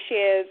that she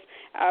shares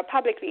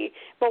publicly.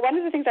 But one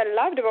of the things I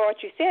loved about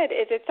what you said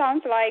is it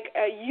sounds like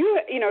you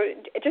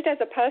just as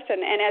a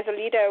person and as a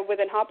leader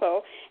within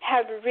Harpo,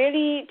 have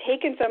really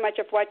taken so much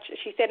of what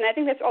she said, and I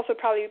think that's also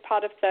probably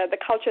part of the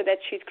culture that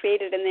she's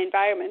created in the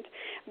environment.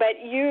 But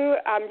you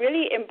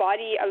really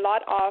embody a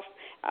lot of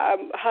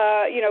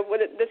her,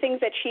 the things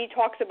that she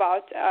talks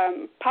about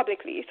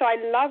publicly. So I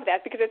love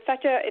that because it's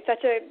such a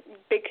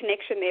big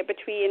connection there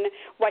between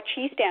what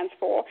she stands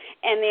for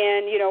and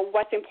then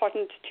what's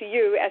important to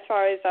you as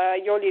far as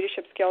your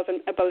leadership skills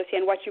and ability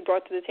and what you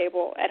brought to the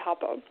table at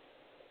Harpo.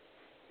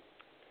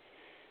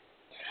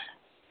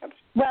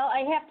 Well,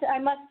 I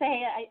must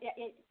say,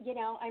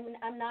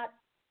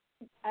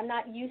 I'm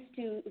not used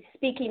to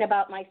speaking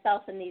about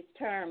myself in these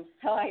terms,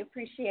 so I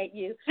appreciate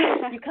you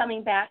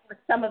coming back with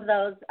some of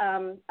those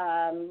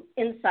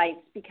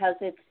insights because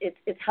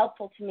it's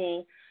helpful to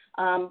me.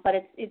 But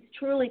it's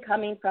truly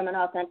coming from an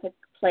authentic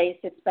place.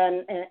 It's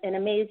been an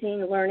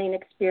amazing learning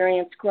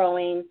experience,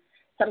 growing,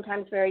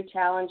 sometimes very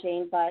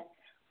challenging. But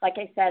like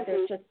I said,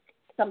 there's just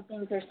some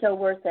things are so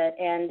worth it,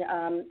 and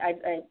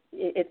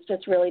it's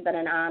just really been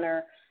an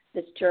honor.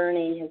 This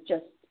journey has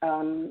just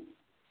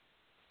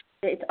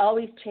it's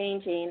always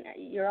changing.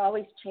 You're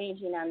always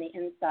changing on the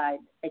inside.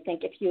 I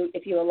think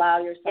if you allow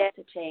yourself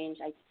to change,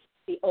 I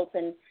be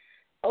open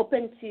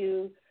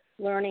to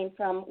learning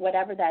from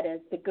whatever that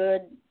is, the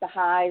good, the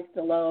highs,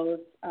 the lows.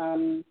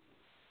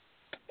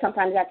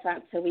 Sometimes that's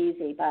not so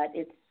easy, but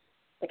it's,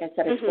 like I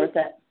said, it's worth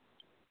it.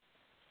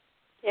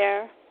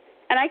 Yeah.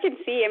 And I can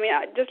see,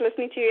 just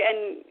listening to you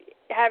and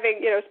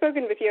having,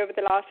 spoken with you over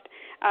the last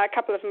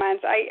couple of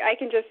months, I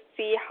can just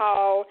see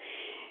how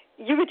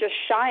you would just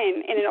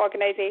shine in an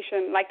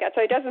organization like that. So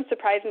it doesn't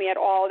surprise me at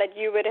all that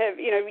you would have,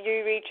 you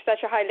reached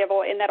such a high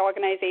level in that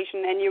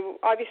organization, and you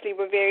obviously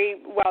were very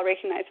well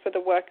recognized for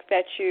the work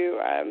that you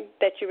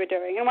were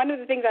doing. And one of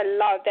the things I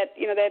love that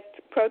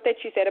that quote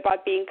that you said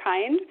about being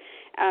kind,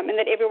 and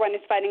that everyone is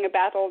fighting a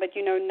battle that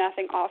you know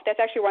nothing of. That's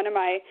actually one of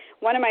my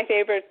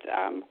favorite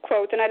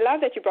quotes, and I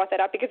love that you brought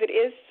that up because it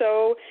is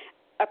so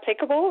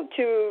applicable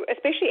to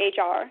especially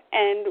HR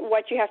and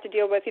what you have to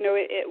deal with,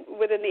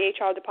 within the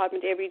HR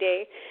department every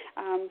day.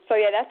 So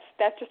yeah,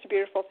 that's just a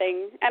beautiful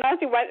thing. And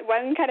honestly,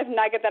 one kind of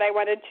nugget that I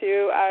wanted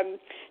to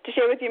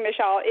share with you,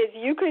 Michelle, is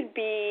you could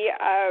be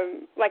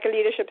like a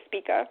leadership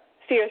speaker.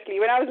 Seriously,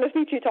 when I was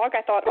listening to you talk,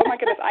 I thought, oh my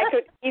goodness, I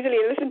could easily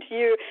listen to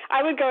you.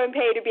 I would go and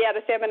pay to be at a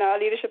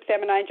leadership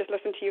seminar, and just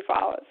listen to you for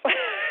hours.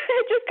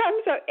 It just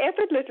comes so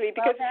effortlessly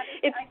because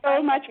it's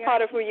so much part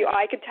of who you are.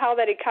 I could tell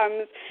that it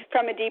comes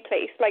from a deep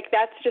place. Like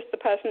that's just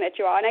the person that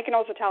you are. And I can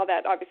also tell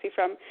that obviously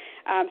from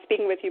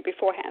speaking with you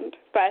beforehand.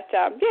 But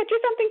yeah,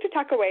 just something to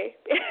tuck away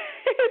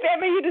if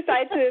ever you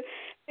decide to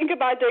think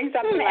about doing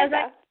something like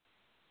that.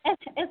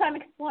 As I'm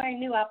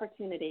exploring new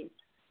opportunities.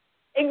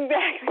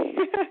 Exactly.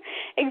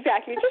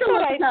 Exactly. Just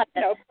thought I'd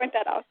point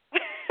that out.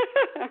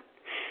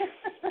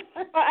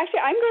 Well,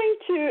 actually, I'm going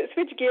to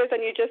switch gears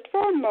on you just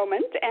for a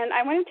moment, and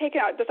I want to take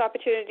this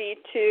opportunity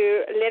to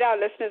let our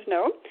listeners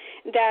know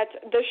that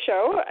the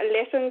show,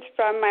 Lessons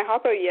from My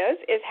Harpo Years,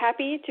 is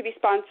happy to be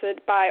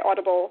sponsored by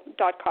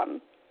Audible.com.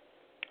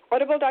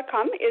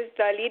 Audible.com is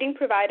the leading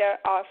provider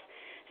of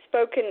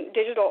spoken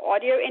digital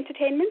audio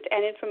entertainment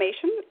and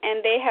information,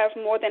 and they have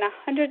more than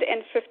 150,000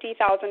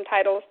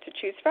 titles to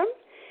choose from.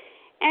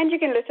 And you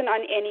can listen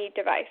on any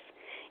device.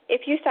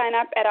 If you sign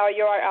up at our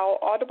URL,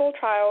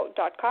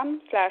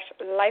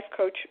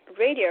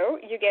 audibletrial.com/lifecoachradio,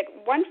 you get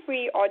one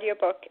free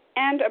audiobook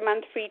and a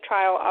month free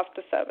trial of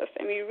the service.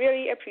 And we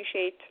really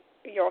appreciate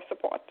your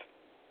support.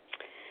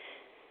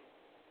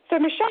 So,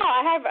 Michelle,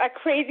 I have a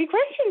crazy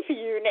question for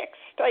you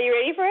next. Are you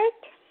ready for it?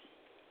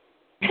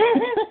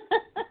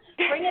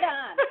 Bring it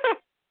on.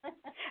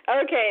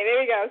 Okay, there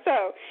we go.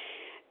 So,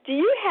 do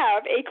you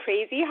have a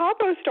crazy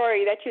Harpo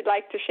story that you'd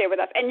like to share with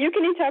us? And you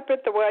can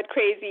interpret the word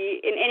crazy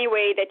in any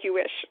way that you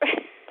wish.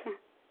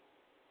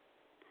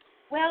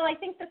 Well, I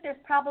think that there's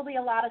probably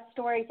a lot of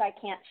stories I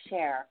can't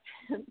share.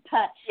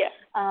 But, yes.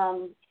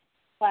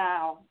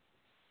 Wow.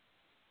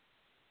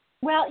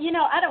 Well,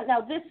 I don't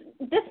know.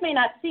 This may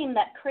not seem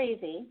that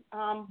crazy,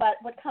 but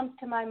what comes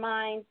to my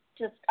mind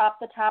just off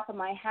the top of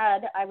my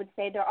head, I would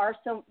say there are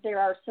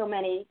so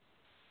many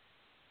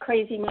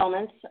crazy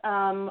moments,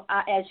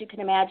 as you can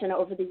imagine,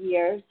 over the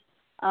years.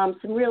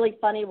 Some really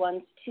funny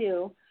ones,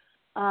 too.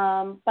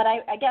 But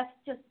I guess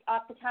just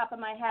off the top of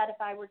my head,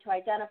 if I were to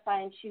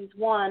identify and choose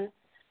one,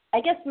 I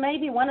guess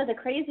maybe one of the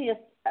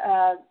craziest,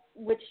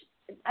 which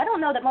I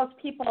don't know that most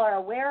people are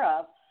aware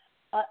of,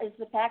 is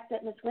the fact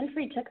that Miss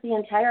Winfrey took the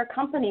entire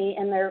company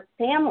and their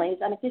families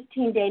on a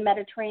 15-day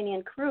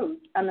Mediterranean cruise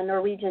on the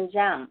Norwegian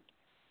Gem.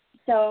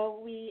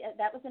 So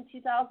that was in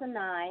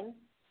 2009.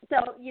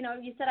 So,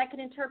 you said I could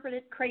interpret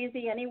it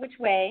crazy any which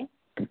way.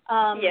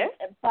 Yes.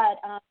 But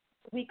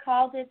we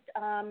called it,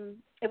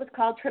 it was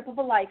called Trip of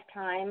a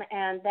Lifetime,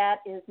 and that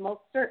is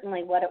most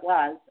certainly what it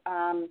was.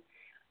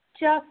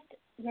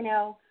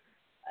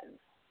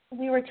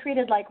 We were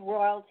treated like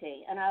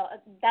royalty, and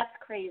that's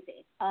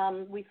crazy.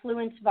 We flew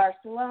into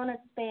Barcelona,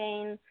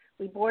 Spain.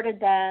 We boarded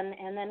then,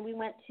 and then we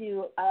went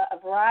to a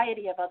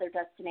variety of other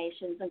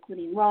destinations,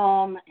 including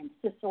Rome and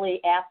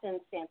Sicily,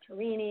 Athens,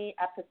 Santorini,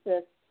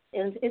 Ephesus,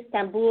 in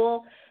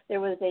Istanbul. There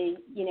was a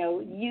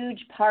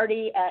huge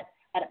party at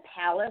a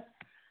palace.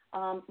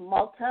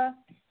 Malta.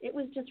 It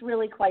was just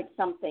really quite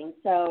something.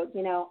 So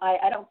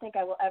I don't think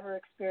I will ever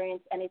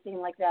experience anything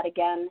like that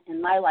again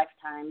in my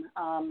lifetime.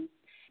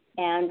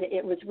 And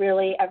it was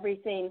really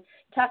everything.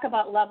 Talk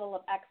about level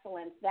of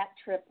excellence. That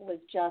trip was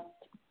just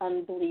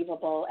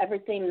unbelievable.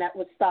 Everything that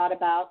was thought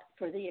about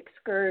for the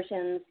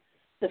excursions,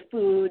 the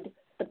food,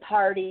 the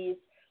parties,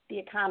 the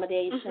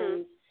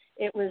accommodations.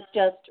 It was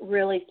just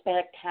really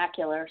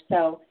spectacular.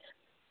 So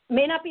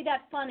may not be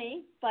that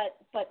funny, but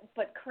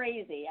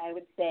crazy, I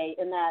would say,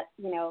 in that,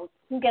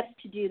 who gets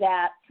to do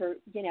that for,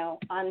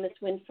 on Miss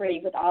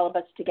Winfrey with all of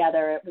us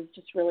together. It was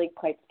just really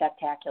quite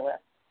spectacular.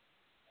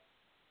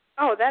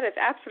 Oh, that is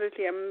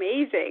absolutely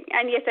amazing.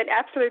 And yes, that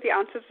absolutely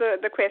answers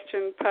the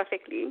question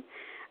perfectly.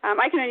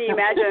 I can only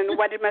imagine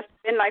what it must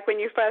have been like when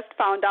you first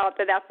found out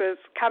that was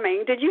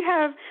coming. Did you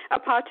have a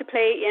part to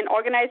play in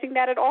organizing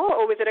that at all,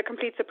 or was it a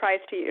complete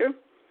surprise to you?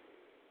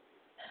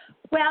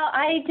 Well,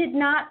 I did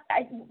not.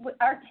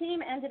 Our team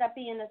ended up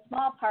being a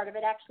small part of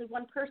it. Actually,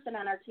 one person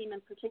on our team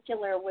in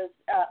particular was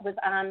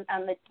on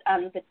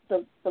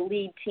the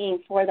lead team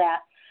for that.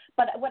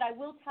 But what I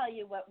will tell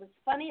you, what was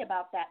funny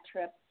about that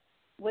trip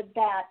was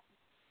that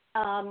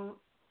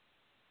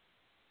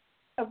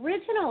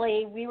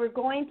originally we were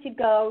going to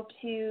go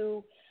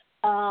to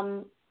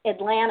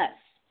Atlantis.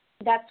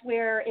 That's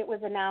where it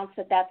was announced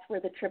that that's where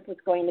the trip was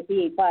going to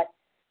be.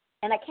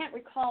 And I can't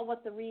recall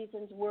what the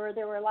reasons were.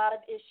 There were a lot of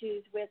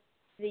issues with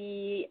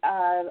the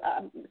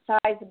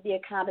size of the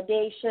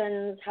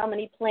accommodations, how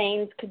many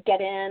planes could get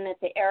in at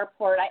the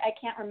airport. I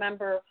can't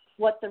remember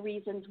what the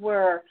reasons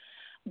were.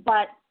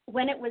 But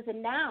when it was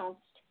announced,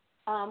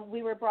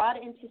 we were brought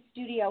into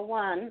Studio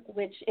One,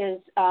 which is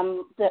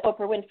the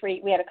Oprah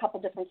Winfrey. We had a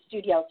couple different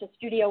studios. So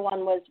Studio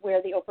One was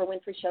where the Oprah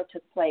Winfrey Show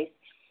took place.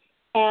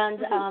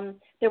 And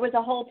there was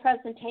a whole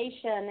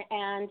presentation,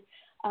 and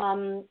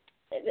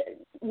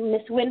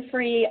Miss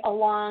Winfrey,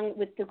 along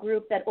with the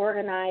group that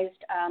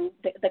organized,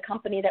 the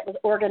company that was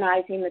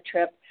organizing the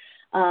trip,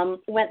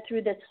 went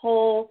through this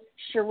whole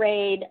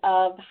charade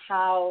of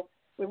how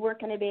we weren't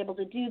going to be able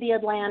to do the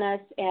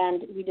Atlantis,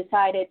 and we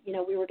decided,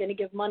 we were going to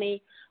give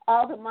money,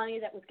 all the money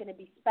that was going to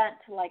be spent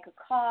to like a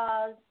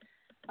cause,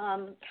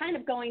 kind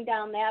of going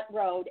down that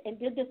road, and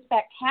did this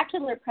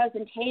spectacular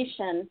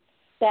presentation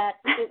that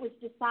it was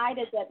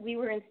decided that we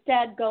were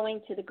instead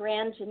going to the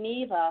Grand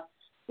Geneva,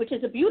 which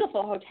is a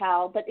beautiful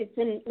hotel, but it's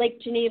in Lake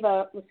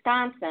Geneva,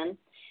 Wisconsin,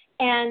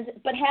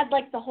 but had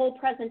like the whole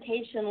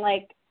presentation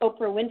like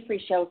Oprah Winfrey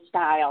Show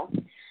style.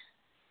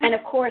 And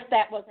of course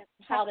that wasn't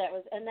how that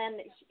was. And then,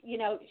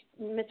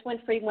 Miss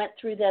Winfrey went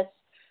through this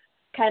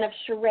kind of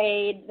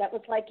charade that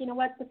was like,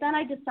 what? But then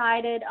I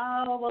decided,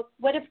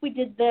 what if we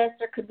did this,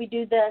 or could we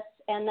do this?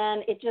 And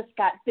then it just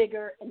got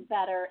bigger and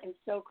better and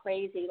so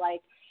crazy.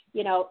 Like,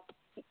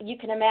 you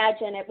can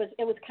imagine it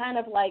was kind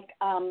of like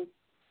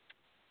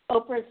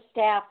Oprah's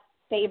staff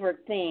favorite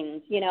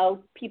things,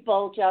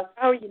 people just,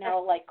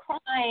 like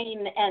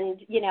crying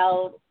and,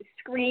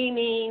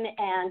 screaming.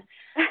 And,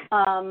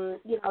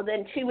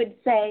 then she would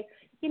say,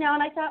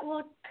 and I thought,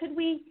 well,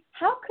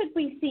 how could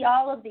we see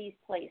all of these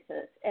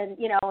places? And,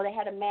 they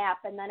had a map,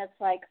 and then it's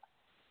like,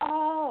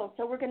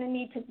 so we're going to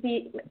need to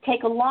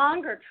take a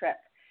longer trip.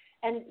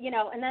 And,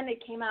 and then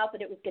it came out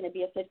that it was going to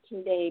be a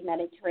 15-day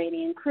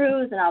Mediterranean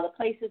cruise and all the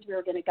places we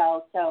were going to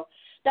go. So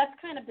that's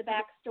kind of the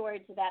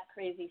backstory to that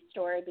crazy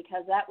story,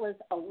 because that was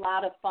a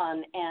lot of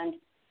fun, and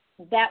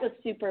that was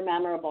super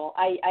memorable.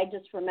 I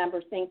just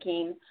remember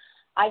thinking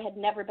I had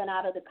never been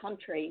out of the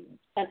country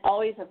and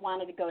always have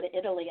wanted to go to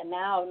Italy. And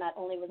now not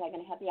only was I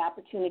going to have the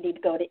opportunity to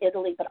go to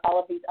Italy, but all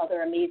of these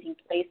other amazing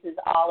places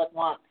all at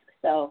once.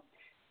 So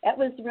that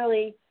was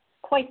really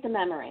quite the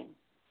memory.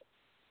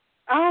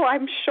 Oh,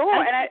 I'm sure.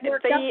 And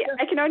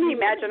I can only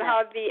imagine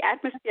how the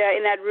atmosphere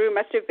in that room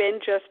must have been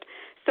just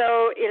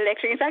so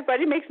electric. In fact, what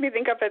it makes me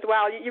think of as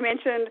well, you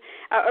mentioned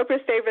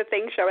Oprah's Favorite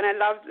Things show, and I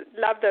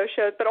love those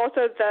shows, but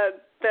also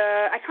the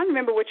I can't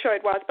remember which show it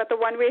was, but the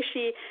one where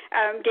she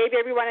gave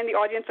everyone in the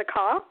audience a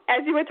car.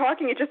 As you were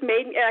talking, it just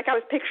made me, like I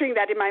was picturing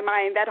that in my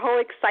mind, that whole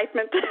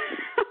excitement,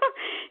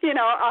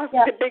 of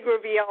the big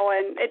reveal,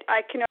 and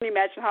I can only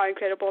imagine how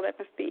incredible that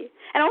must be.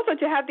 And also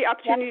to have the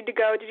opportunity to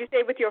go, did you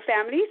say with your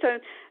family?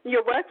 So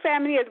your work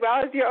family as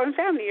well as your own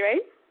family,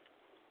 right?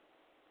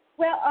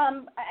 Well,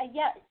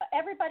 yeah,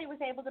 everybody was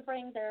able to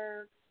bring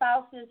their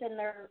spouses and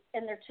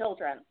their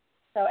children,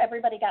 so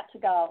everybody got to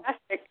go.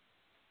 Fantastic.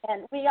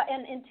 And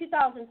in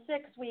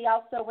 2006 we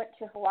also went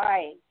to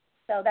Hawaii,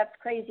 so that's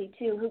crazy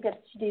too. Who gets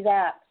to do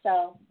that?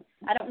 So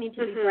I don't mean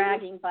to be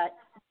bragging, but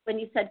when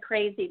you said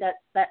crazy,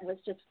 that was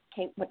just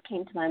what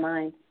came to my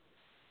mind.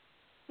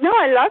 No,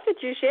 I love that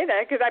you share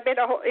that, because I bet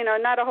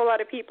not a whole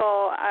lot of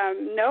people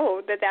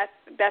know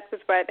that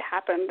was what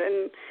happened,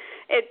 and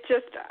it's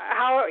just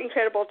how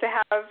incredible to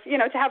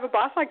have a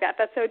boss like that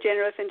that's so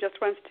generous and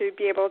just wants to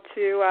be able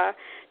to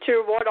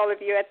reward all of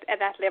you at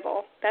that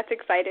level. That's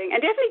exciting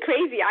and definitely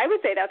crazy. I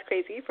would say that's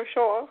crazy for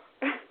sure.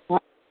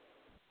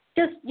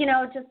 Just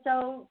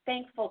so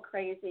thankful,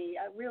 crazy.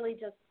 I really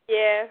just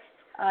experience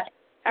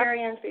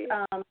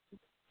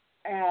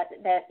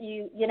that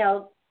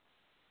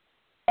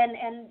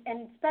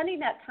and spending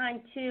that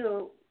time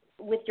too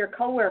with your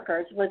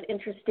coworkers was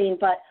interesting,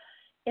 but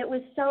it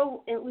was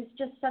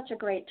just such a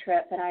great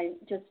trip, and I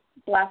just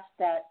blessed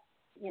that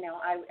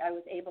I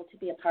was able to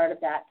be a part of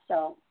that.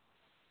 So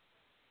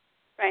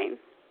right,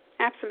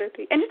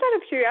 absolutely. And just out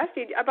of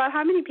curiosity, about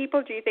how many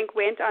people do you think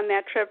went on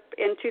that trip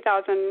in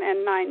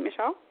 2009,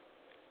 Michelle?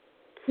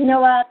 You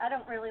know what? I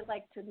don't really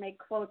like to make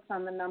quotes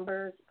on the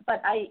numbers,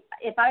 but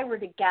if I were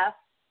to guess,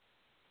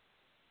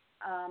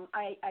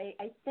 I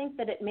think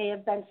that it may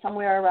have been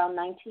somewhere around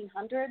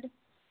 1,900,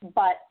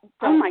 but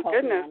oh my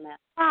goodness.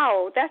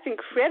 Wow, that's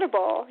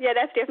incredible. Yeah,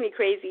 that's definitely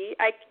crazy.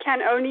 I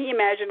can only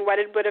imagine what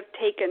it would have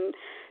taken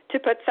to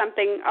put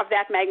something of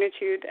that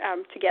magnitude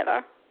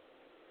together.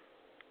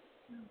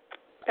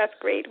 That's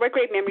great. What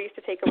great memories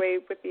to take away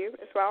with you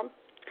as well.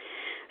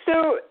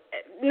 So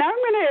now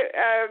I'm going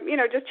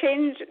to, just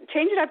change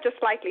it up just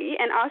slightly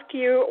and ask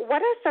you,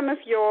 what are some of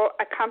your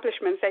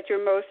accomplishments that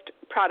you're most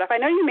proud of? I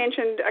know you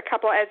mentioned a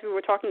couple as we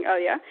were talking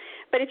earlier,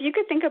 but if you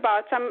could think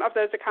about some of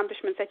those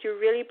accomplishments that you're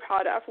really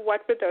proud of,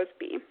 what would those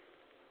be?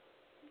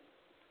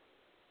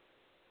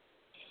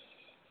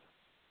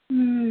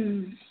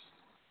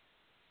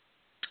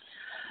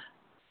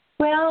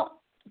 Well,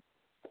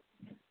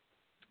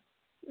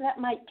 that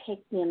might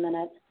take me a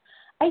minute.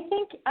 I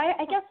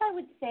guess I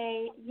would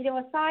say,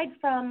 aside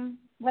from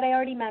what I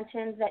already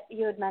mentioned, that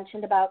you had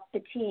mentioned about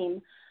the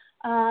team,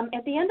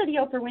 at the end of the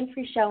Oprah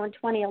Winfrey Show in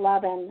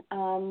 2011,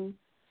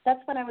 that's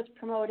when I was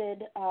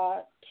promoted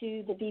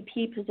to the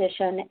VP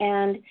position,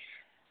 and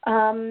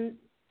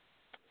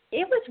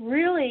it was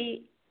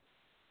really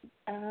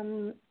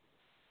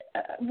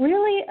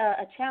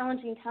a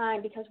challenging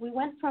time, because we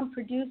went from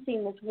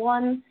producing this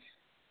one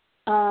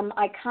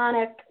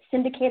iconic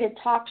syndicated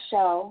talk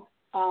show,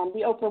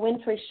 the Oprah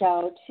Winfrey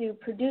Show, to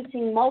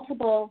producing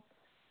multiple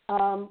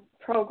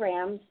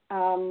programs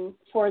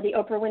for the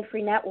Oprah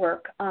Winfrey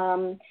Network.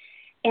 And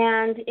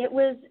it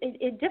was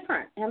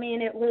different. I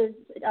mean, it was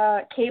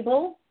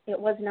cable. It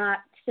was not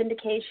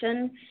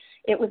syndication.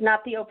 It was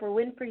not the Oprah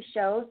Winfrey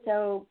Show.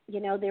 So,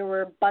 there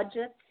were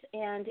budgets,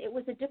 and it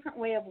was a different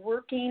way of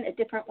working, a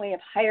different way of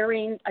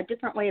hiring, a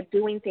different way of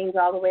doing things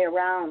all the way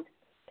around.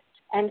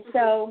 And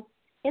so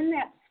in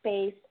that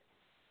space,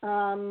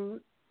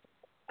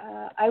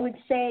 I would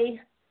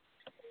say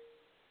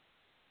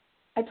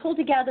I pulled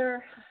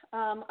together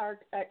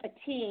a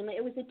team.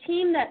 It was a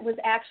team that was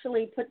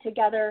actually put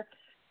together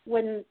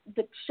when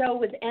the show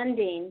was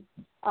ending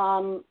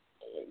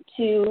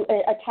to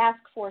a task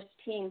force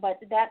team, but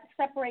that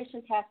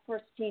separation task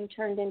force team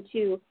turned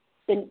into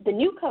the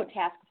NewCo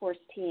task force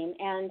team,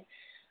 and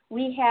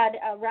we had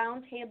a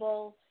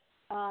roundtable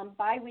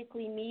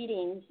biweekly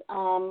meetings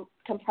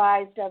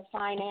comprised of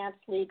finance,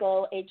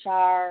 legal,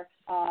 HR,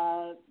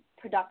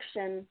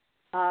 production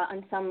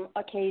on some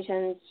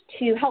occasions,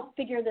 to help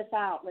figure this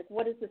out. Like,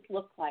 what does this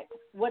look like?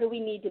 What do we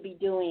need to be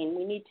doing?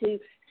 We need to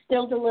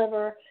still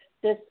deliver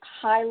this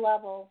high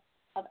level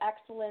of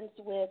excellence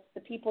with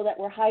the people that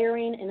we're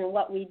hiring and in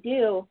what we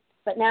do,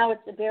 but now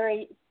it's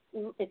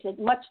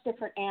a much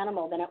different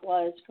animal than it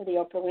was for the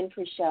Oprah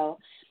Winfrey Show.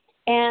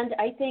 And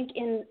I think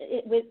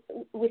with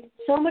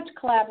so much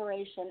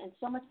collaboration and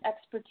so much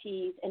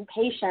expertise and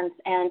patience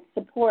and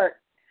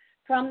support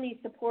from these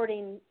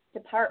supporting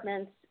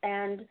departments,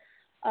 and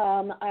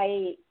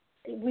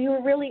we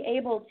were really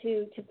able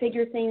to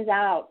figure things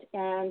out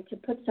and to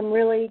put some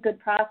really good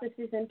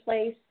processes in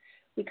place.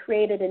 We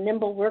created a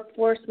nimble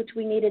workforce, which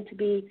we needed to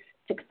be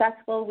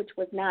successful, which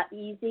was not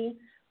easy.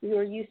 We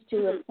were used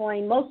to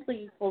employing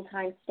mostly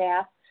full-time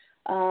staff,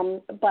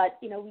 but,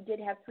 we did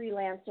have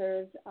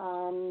freelancers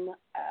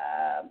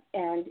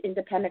and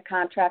independent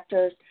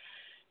contractors.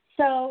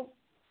 So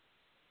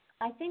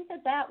I think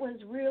that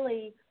was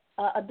really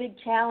a big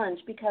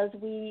challenge, because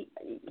we,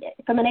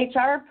 from an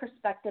HR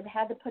perspective,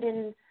 had to put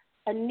in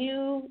a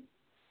new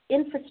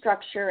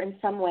infrastructure in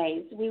some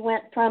ways. We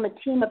went from a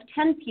team of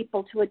 10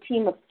 people to a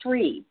team of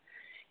 3.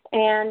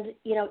 And,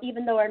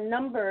 even though our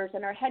numbers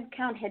and our head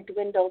count had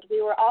dwindled,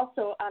 we were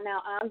also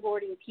now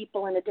onboarding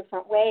people in a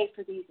different way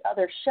for these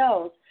other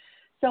shows.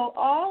 So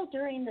all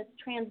during this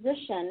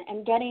transition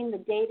and getting the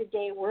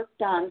day-to-day work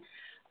done,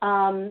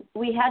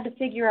 we had to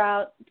figure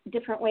out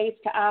different ways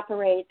to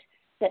operate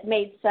that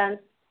made sense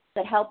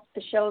that helped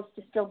the shows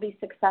to still be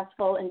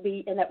successful and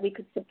that we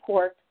could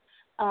support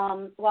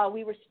while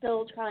we were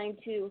still trying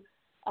to,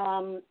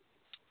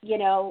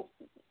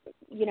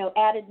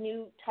 added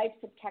new types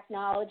of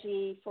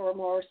technology for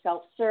more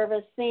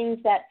self-service, things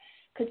that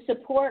could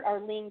support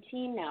our lean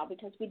team now,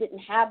 because we didn't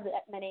have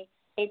that many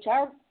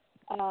HR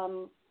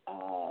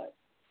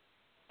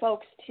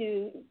folks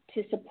to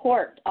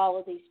support all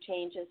of these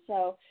changes.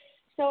 So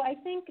I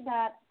think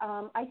that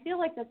I feel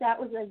like that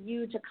was a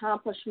huge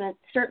accomplishment.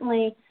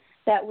 Certainly,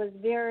 that was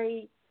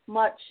very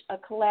much a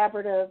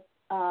collaborative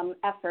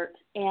effort,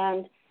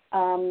 and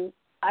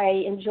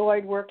I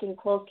enjoyed working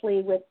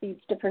closely with these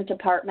different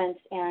departments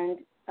and,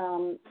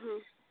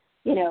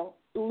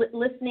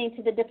 listening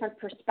to the different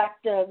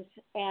perspectives,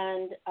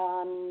 and,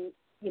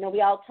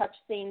 we all touch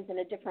things in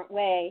a different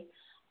way.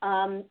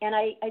 And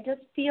I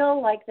just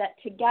feel like that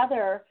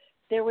together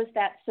there was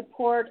that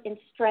support and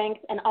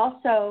strength, and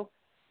also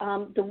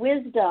the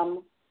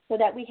wisdom, so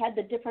that we had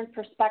the different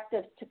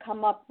perspectives to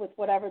come up with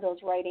whatever those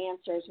right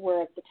answers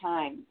were at the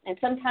time. And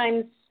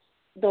sometimes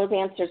those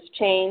answers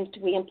changed.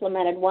 We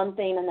implemented one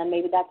thing, and then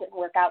maybe that didn't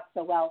work out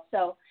so well.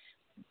 So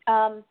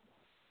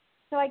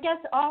I guess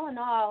all in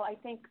all, I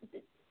think,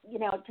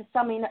 to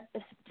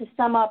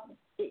sum up,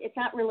 it's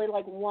not really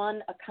like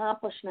one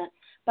accomplishment,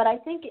 but I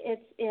think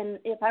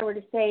if I were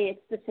to say,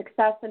 it's the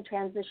success in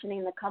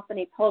transitioning the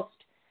company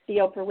post the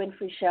Oprah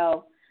Winfrey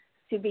Show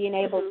to being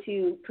able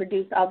to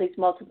produce all these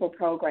multiple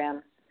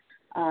programs,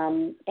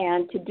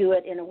 and to do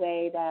it in a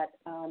way that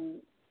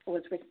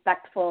was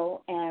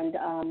respectful and,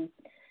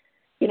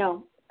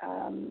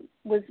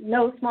 was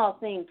no small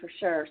thing for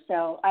sure.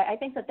 So I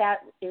think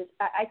that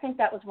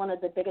was one of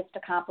the biggest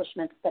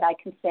accomplishments that I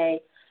can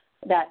say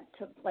that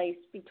took place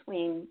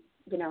between,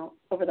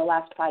 over the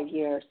last 5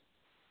 years.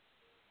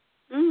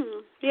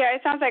 Yeah,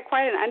 it sounds like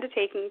quite an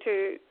undertaking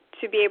to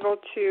be able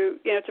to,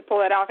 to pull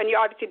that off. And you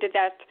obviously did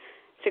that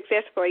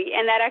successfully.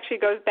 And that actually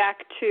goes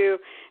back to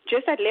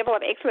just that level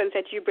of excellence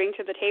that you bring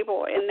to the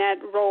table in that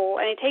role.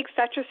 And it takes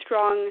such a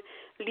strong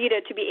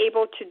leader to be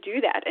able to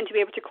do that and to be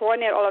able to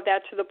coordinate all of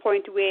that to the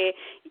point where,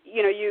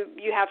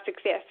 you have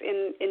success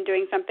in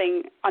doing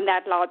something on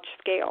that large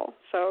scale.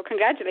 So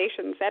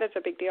congratulations. That is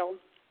a big deal.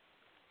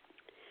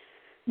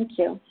 Thank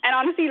you. And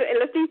honestly,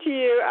 listening to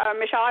you,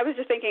 Michelle, I was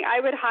just thinking I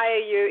would hire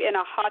you in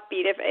a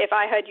heartbeat if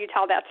I heard you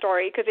tell that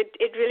story, because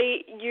it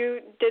really,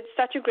 you did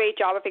such a great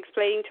job of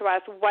explaining to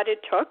us what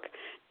it took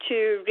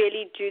to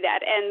really do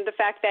that, and the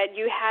fact that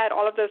you had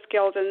all of those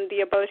skills and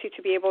the ability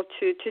to be able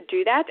to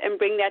do that and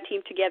bring that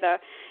team together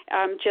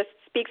just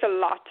speaks a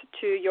lot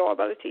to your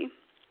ability.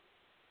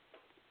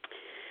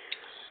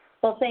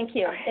 Well, thank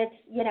you. It's,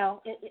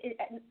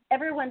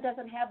 everyone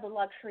doesn't have the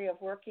luxury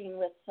of working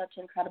with such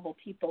incredible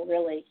people,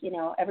 really.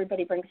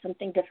 Everybody brings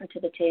something different to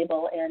the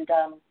table. And,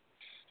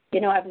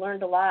 I've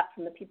learned a lot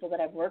from the people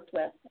that I've worked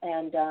with.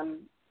 And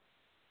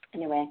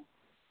anyway.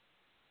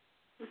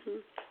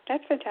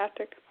 That's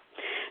fantastic.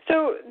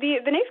 So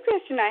the next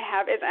question I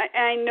have is,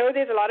 I know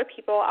there's a lot of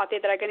people out there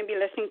that are going to be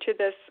listening to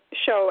this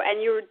show, and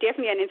you're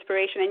definitely an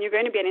inspiration, and you're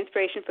going to be an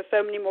inspiration for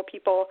so many more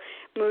people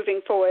moving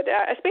forward,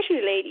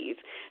 especially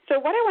ladies. So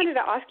what I wanted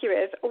to ask you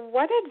is,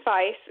 what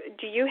advice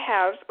do you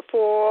have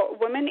for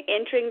women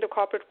entering the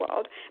corporate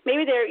world?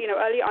 Maybe they're,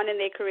 early on in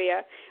their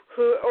career,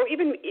 or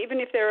even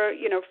if they're,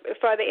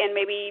 further in,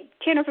 maybe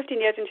 10 or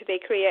 15 years into their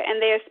career, and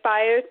they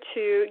aspire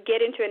to get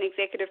into an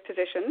executive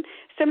position,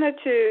 similar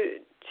to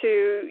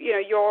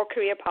your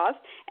career path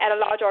at a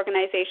large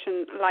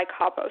organization like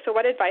Harpo. So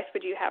what advice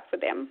would you have for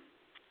them?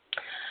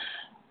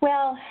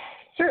 Well,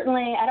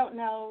 certainly, I don't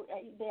know.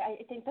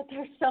 I think that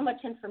there's so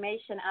much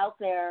information out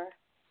there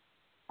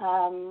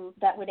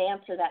that would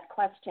answer that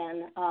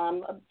question.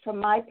 From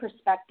my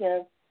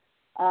perspective,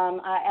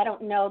 I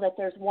don't know that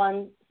there's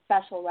one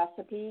special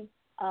recipe.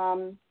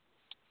 I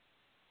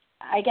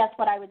guess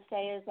what I would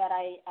say is that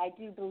I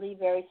do believe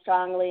very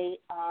strongly,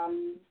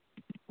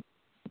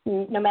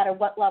 no matter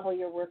what level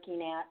you're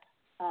working at,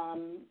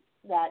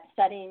 that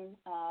setting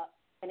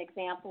an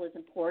example is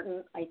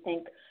important. I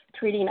think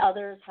treating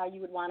others how you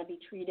would want to be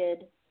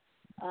treated,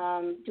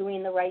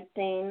 doing the right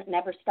thing,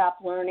 never stop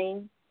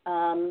learning,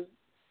 know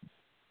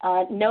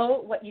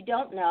what you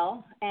don't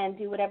know, and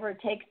do whatever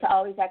it takes to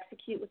always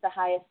execute with the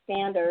highest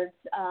standards,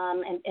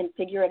 and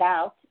figure it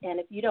out. And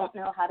if you don't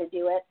know how to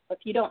do it,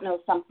 if you don't know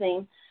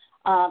something,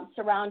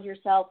 surround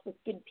yourself with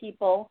good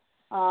people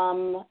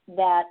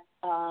that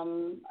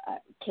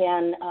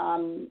can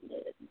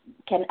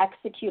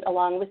execute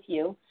along with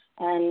you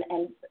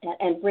and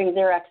bring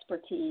their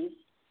expertise.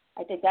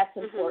 I think that's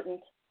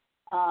important.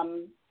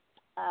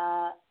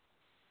 I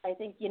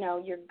think,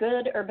 you're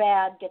good or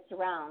bad gets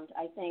around.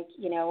 I think,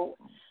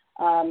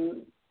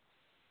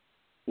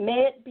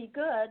 may it be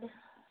good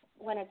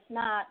when it's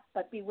not,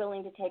 but be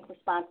willing to take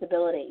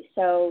responsibility.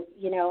 So,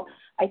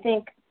 I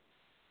think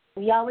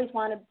we always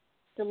want to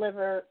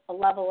deliver a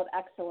level of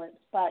excellence,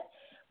 but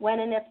when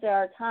and if there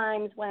are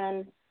times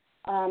when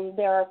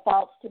there are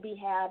faults to be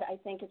had, I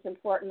think it's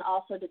important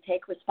also to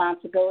take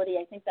responsibility.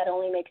 I think that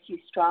only makes you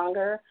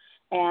stronger,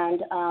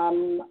 And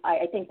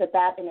I think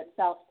that in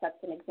itself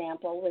sets an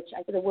example, which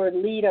the word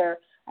leader,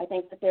 I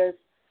think that there's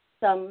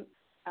some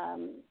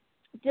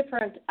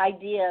different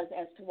ideas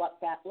as to what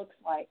that looks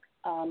like.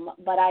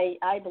 But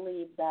I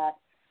believe that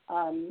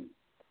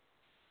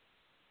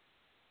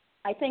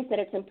I think that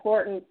it's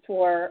important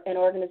for an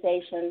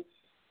organization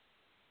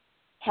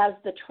has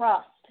the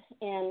trust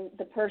in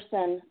the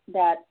person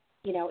that,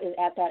 is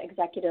at that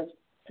executive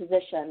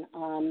position.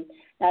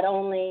 Not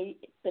only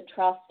the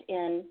trust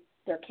in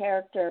their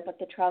character, but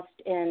the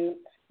trust in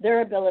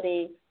their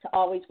ability to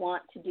always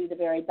want to do the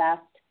very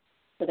best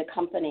for the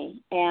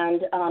company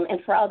and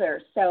for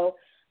others. So,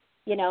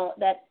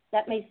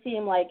 that may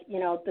seem like,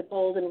 the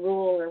golden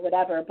rule or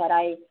whatever, but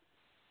I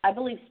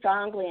believe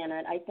strongly in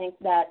it. I think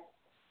that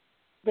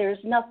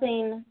there's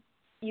nothing,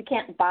 you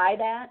can't buy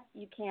that,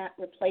 you can't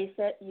replace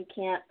it, you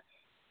can't,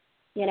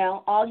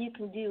 all you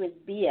can do is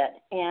be it.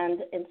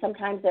 And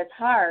sometimes that's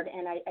hard.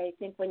 And I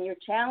think when you're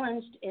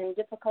challenged in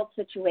difficult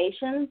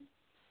situations,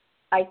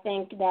 I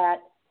think that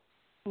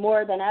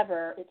more than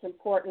ever, it's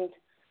important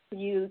for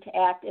you to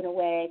act in a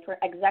way, for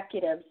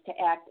executives to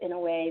act in a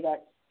way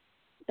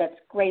that's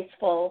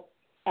graceful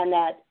and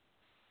that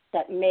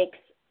makes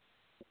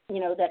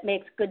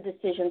good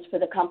decisions for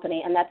the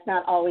company. And that's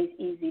not always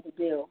easy to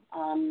do.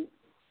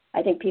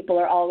 I think people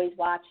are always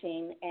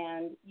watching,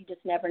 and you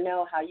just never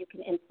know how you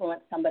can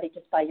influence somebody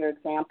just by your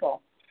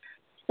example.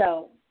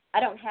 So I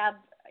don't have,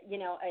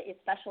 a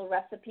special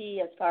recipe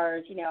as far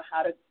as,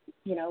 how to,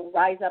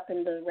 rise up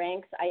in the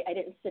ranks. I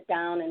didn't sit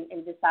down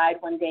and decide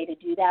one day to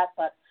do that,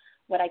 but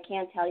what I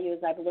can tell you is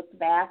I've looked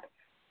back,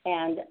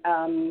 and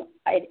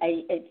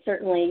it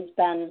certainly has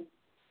been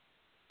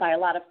by a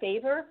lot of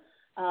favor,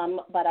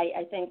 but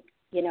I think,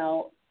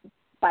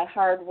 by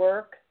hard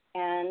work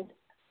and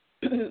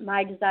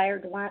my desire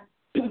to want,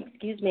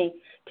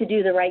 to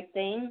do the right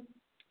thing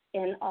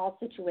in all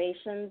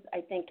situations,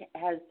 I think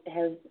has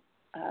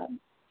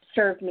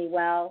served me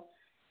well.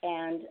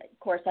 And of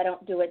course, I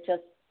don't do it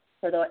just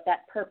for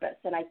that purpose.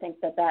 And I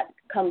think that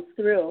comes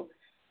through.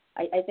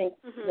 I think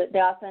that the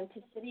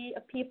authenticity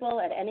of people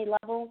at any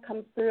level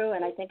comes through,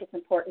 and I think it's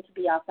important to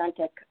be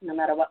authentic no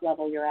matter what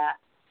level you're at.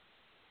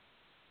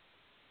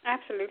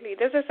 Absolutely.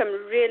 Those are some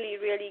really,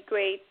 really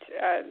great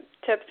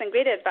tips and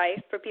great advice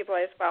for people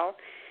as well.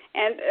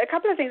 And a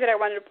couple of things that I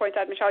wanted to point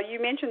out, Michelle, you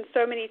mentioned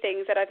so many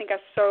things that I think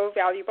are so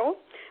valuable,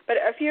 but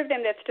a few of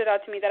them that stood out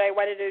to me that I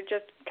wanted to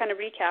just kind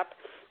of recap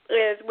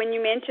is when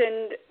you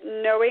mentioned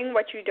knowing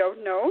what you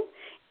don't know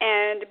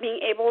and being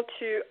able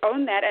to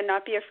own that and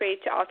not be afraid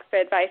to ask for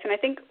advice. And I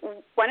think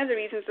one of the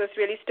reasons this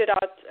really stood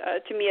out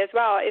to me as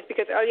well is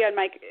because early on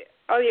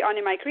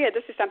in my career,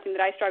 this is something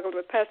that I struggled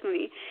with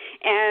personally.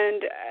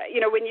 And,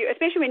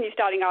 especially when you're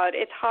starting out,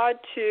 it's hard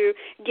to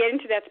get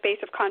into that space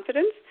of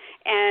confidence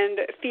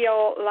and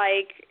feel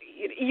like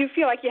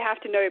you have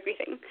to know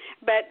everything.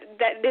 But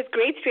there's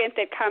great strength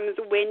that comes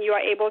when you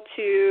are able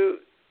to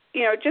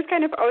just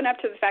kind of own up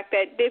to the fact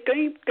that there's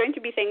going to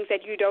be things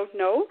that you don't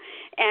know,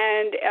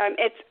 and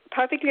it's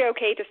perfectly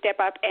okay to step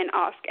up and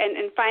ask and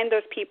find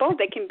those people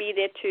that can be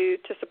there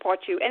to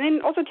support you. And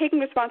then also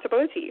taking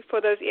responsibility for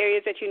those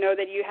areas that you know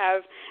that you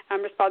have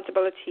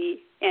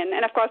responsibility in.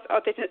 And, of course,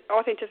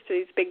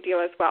 authenticity is a big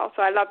deal as well.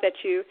 So I love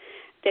that you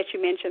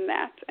mentioned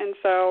that. And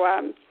so,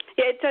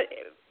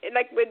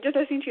 like just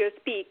listening to you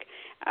speak,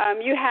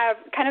 you have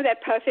kind of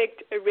that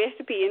perfect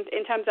recipe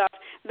in terms of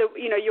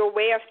your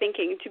way of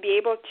thinking to be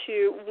able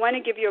to want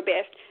to give your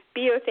best,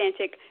 be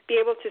authentic, be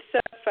able to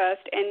serve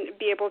first, and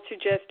be able to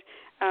just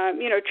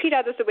treat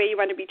others the way you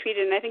want to be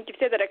treated. And I think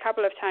you've said that a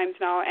couple of times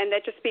now, and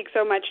that just speaks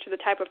so much to the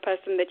type of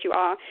person that you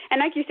are.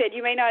 And like you said,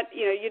 you may not,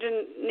 you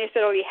didn't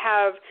necessarily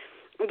have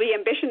the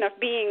ambition of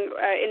being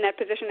in that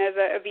position as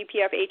a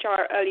VP of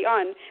HR early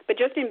on, but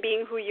just in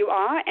being who you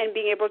are and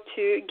being able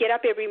to get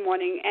up every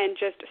morning and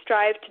just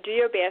strive to do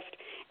your best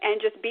and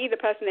just be the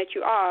person that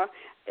you are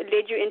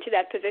led you into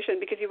that position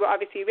because you were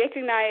obviously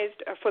recognized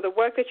for the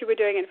work that you were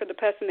doing and for the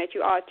person that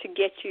you are to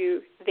get you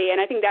there. And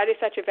I think that is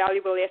such a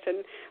valuable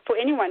lesson for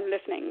anyone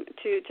listening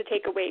to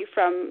take away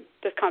from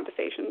this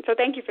conversation. So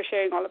thank you for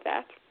sharing all of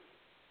that.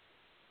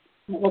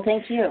 Well,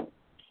 thank you.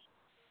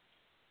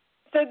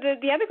 So the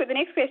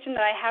next question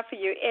that I have for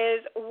you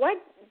is, what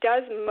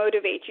does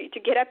motivate you to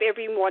get up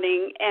every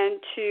morning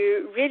and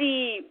to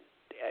really,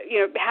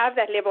 have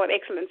that level of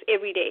excellence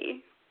every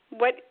day?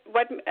 What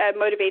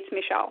motivates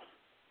Michelle?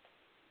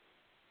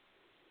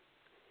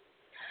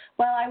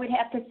 Well, I would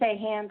have to say,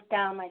 hands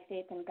down, my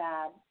faith in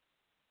God.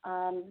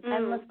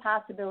 Endless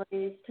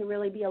possibilities to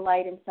really be a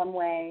light in some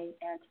way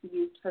and to be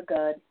used for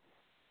good.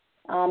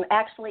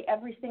 Actually,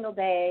 every single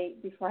day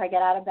before I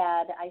get out of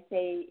bed, I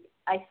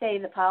say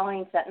the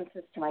following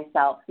sentences to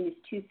myself, these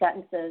two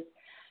sentences,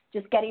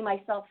 just getting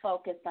myself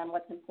focused on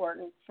what's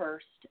important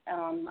first.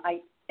 I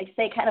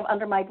say kind of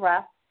under my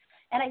breath.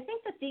 And I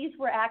think that these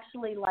were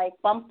actually like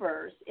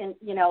bumpers,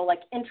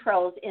 like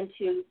intros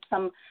into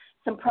some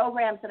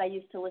programs that I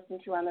used to listen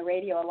to on the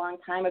radio a long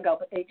time ago,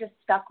 but they just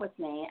stuck with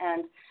me.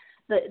 And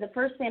the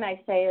first thing I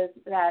say is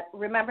that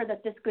remember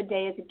that this good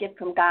day is a gift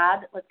from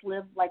God. Let's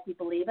live like we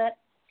believe it.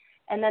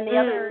 And then the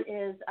other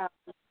is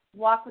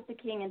walk with the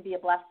king and be a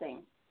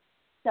blessing.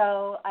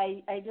 So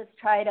I just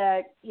try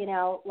to,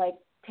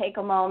 take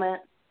a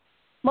moment.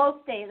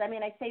 Most days,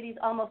 I say these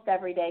almost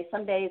every day.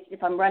 Some days,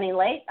 if I'm running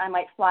late, I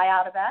might fly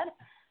out of bed.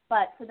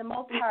 But for the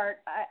most part,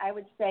 I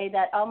would say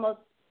that almost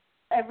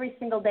every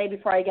single day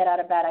before I get out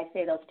of bed, I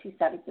say those 2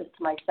 sentences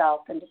to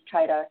myself and just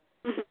try to,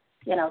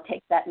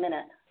 take that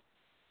minute.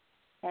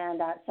 And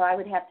so I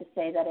would have to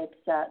say that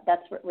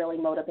that's what really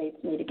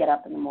motivates me to get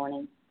up in the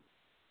morning.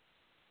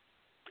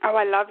 Oh,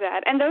 I love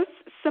that. And those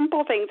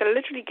simple things that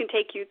literally can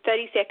take you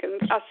 30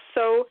 seconds are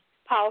so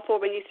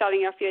powerful when you're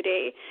starting off your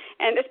day.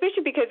 And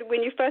especially because when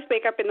you first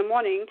wake up in the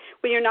morning,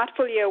 when you're not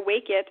fully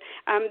awake yet,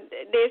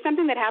 there's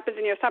something that happens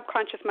in your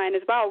subconscious mind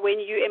as well when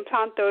you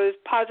implant those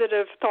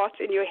positive thoughts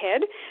in your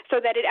head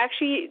so that it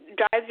actually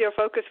drives your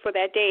focus for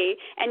that day.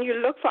 And you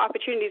look for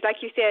opportunities,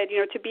 like you said,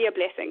 to be a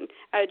blessing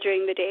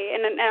during the day.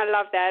 And I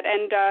love that.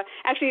 And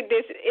actually,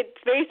 it's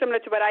very similar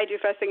to what I do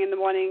first thing in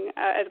the morning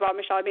as well.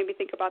 Michelle made me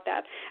think about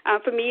that.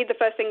 For me, the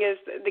first thing is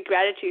the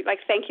gratitude, like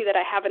thank you that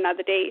I have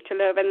another day to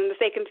live. And then the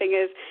second thing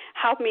is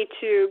help me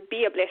to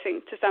be a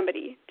blessing to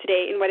somebody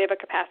today in whatever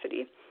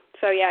capacity.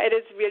 So, yeah, it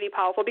is really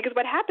powerful because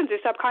what happens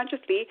is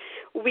subconsciously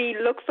we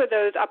look for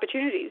those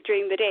opportunities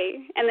during the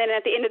day. And then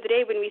at the end of the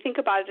day, when we think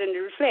about it and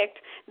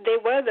reflect, there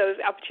were those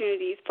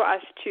opportunities for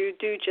us to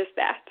do just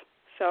that.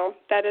 So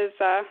that is,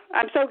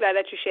 I'm so glad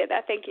that you shared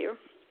that. Thank you.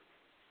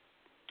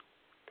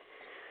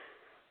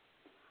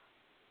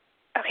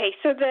 Okay,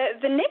 so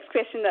the next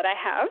question that I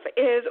have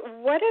is,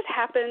 what has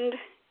happened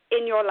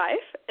in your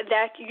life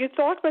that you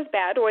thought was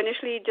bad or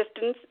initially just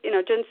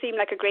didn't seem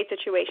like a great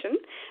situation,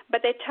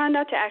 but they turned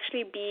out to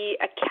actually be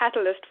a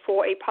catalyst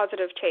for a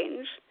positive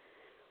change?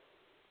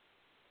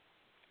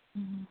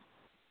 Mm-hmm.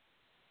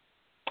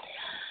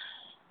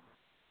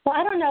 Well,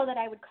 I don't know that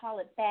I would call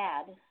it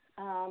bad.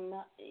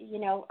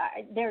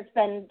 There's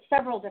been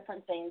several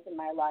different things in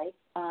my life.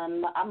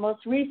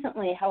 Most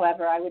recently,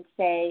 however, I would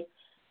say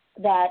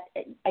that,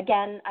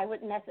 again, I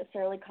wouldn't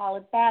necessarily call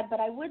it bad, but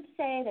I would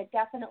say that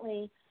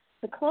definitely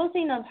the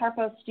closing of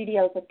Harpo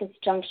Studios at this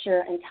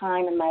juncture in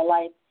time in my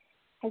life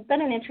has been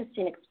an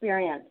interesting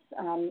experience.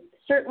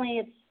 Certainly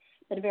it's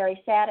been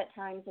very sad at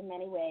times in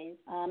many ways.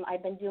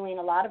 I've been doing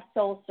a lot of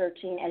soul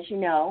searching, as you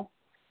know.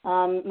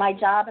 My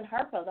job in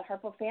Harpo, the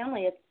Harpo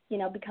family, it's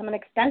become an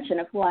extension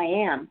of who I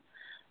am.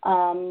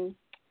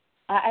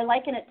 I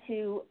liken it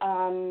to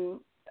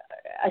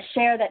a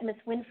share that Miss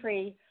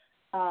Winfrey,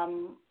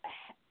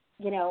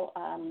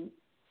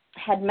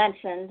 had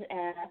mentioned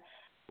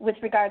with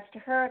regards to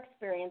her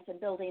experience in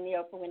building the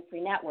Oprah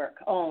Winfrey Network,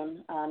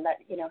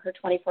 her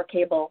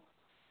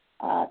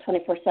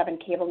 24/7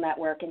 cable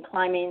network, and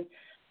climbing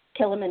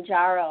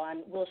Kilimanjaro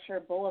on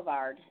Wilshire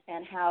Boulevard,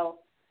 and how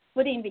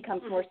footing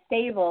becomes more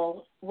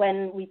stable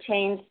when we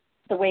change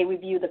the way we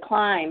view the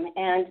climb.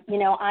 And,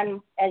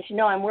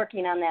 I'm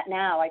working on that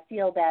now. I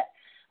feel that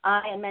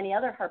I and many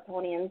other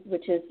Harponians,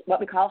 which is what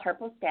we call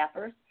Harpo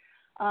staffers,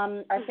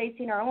 are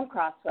facing our own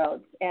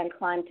crossroads and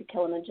climb to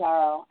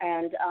Kilimanjaro.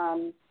 And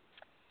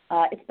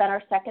it's been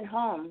our second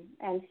home.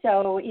 And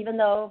so even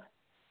though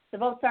the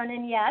votes aren't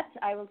in yet,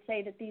 I will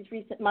say that these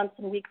recent months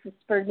and weeks have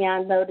spurred me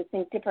on, though, to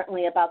think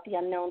differently about the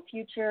unknown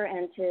future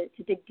and to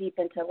dig deep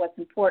into what's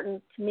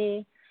important to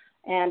me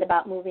and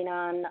about moving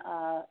on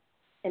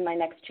in my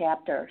next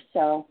chapter.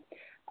 So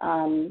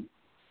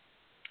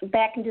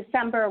back in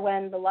December,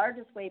 when the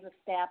largest wave of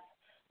staff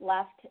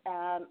left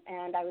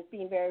and I was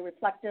being very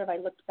reflective, I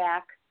looked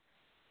back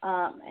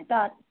and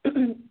thought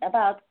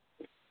about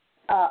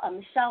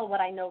Michelle, what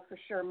I know for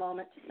sure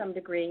moment to some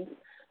degree.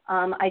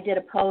 I did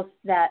a post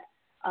that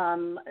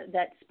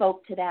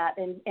spoke to that,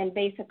 and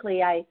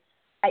basically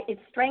it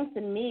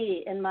strengthened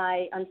me in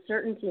my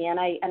uncertainty, and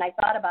I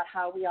thought about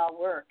how we all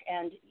work,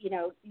 and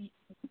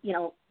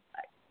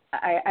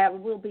I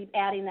will be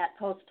adding that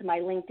post to my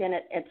LinkedIn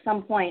at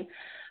some point.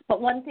 But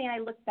one thing I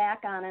looked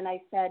back on and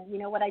I said,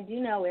 what I do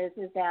know is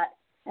that,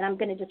 and I'm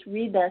going to just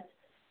read this,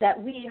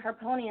 that we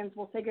Harponians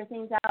will figure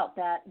things out,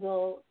 that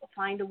we'll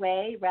find a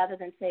way rather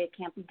than say it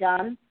can't be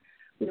done.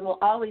 We will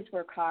always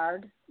work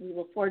hard. We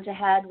will forge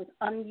ahead with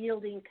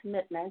unyielding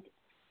commitment.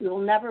 We will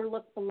never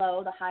look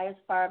below the highest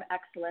bar of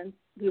excellence.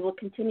 We will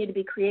continue to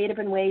be creative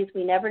in ways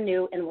we never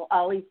knew, and will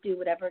always do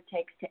whatever it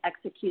takes to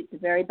execute the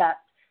very best,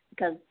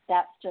 because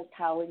that's just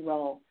how we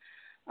roll.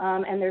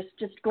 And there's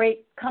just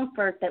great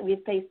comfort that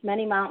we've faced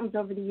many mountains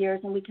over the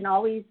years, and we can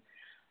always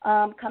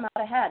come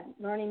out ahead,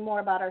 learning more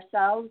about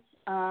ourselves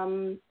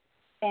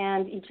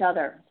and each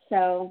other.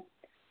 So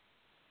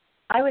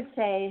I would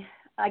say,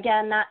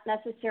 again, not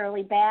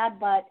necessarily bad,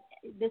 but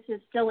this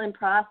is still in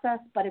process,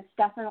 but it's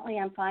definitely,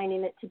 I'm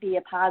finding it to be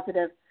a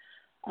positive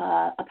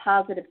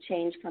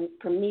change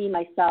for me,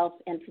 myself,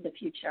 and for the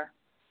future.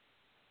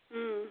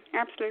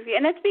 Absolutely.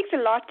 And that speaks a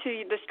lot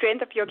to the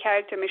strength of your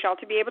character, Michelle,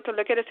 to be able to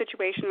look at a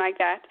situation like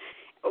that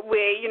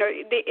where,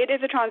 it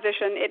is a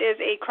transition, it is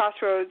a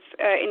crossroads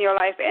in your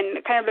life,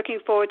 and kind of looking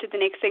forward to the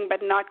next thing,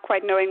 but not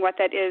quite knowing what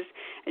that is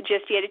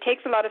just yet. It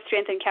takes a lot of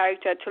strength and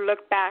character to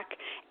look back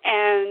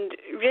and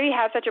really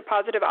have such a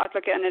positive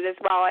outlook on it as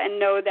well, and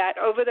know that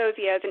over those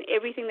years and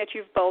everything that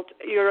you've built,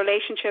 your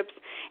relationships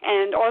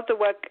and all of the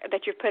work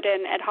that you've put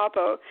in at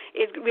Harpo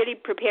is really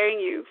preparing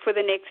you for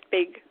the next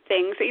big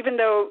thing. So even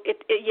though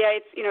it's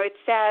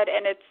sad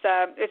and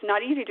it's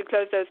not easy to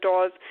close those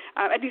doors,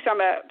 at least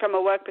from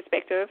a work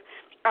perspective.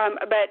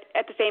 But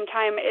at the same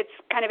time, it's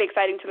kind of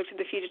exciting to look to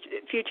the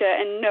future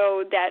and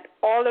know that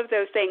all of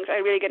those things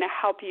are really going to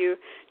help you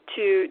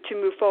to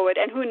move forward.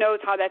 And who knows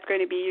how that's going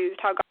to be used,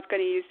 how God's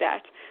going to use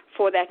that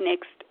for that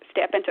next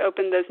step and to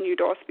open those new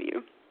doors for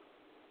you.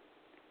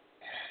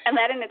 And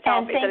that in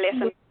itself is a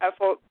lesson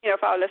for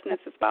our listeners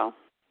as well.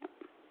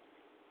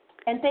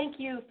 And thank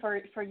you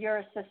for your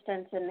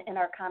assistance in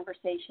our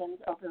conversations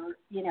over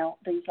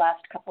these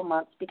last couple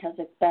months, because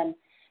it's been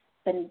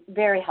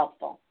very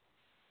helpful.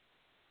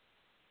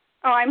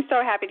 Oh, I'm so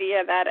happy to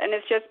hear that, and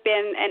it's just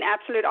been an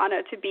absolute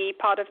honor to be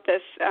part of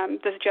this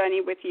journey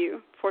with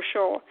you, for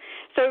sure.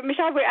 So,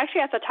 Michelle, we're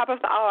actually at the top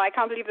of the hour. I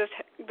can't believe this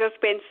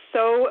went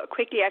so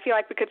quickly. I feel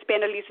like we could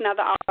spend at least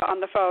another hour on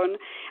the phone,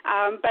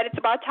 but it's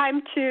about time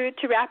to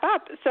wrap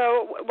up.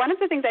 So one of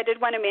the things I did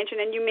want to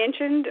mention, and you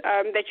mentioned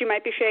that you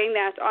might be sharing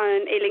that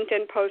on a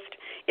LinkedIn post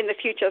in the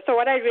future. So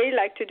what I'd really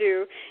like to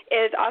do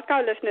is ask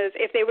our listeners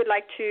if they would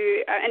like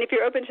to, and if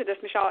you're open to this,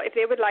 Michelle, if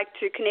they would like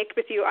to connect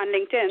with you on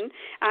LinkedIn.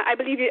 I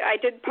believe I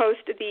did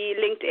post the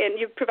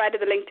LinkedIn, you provided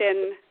the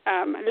LinkedIn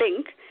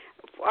link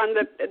on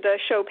the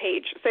show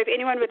page. So if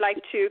anyone would like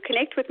to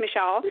connect with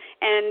Michelle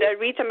and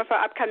read some of her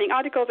upcoming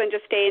articles and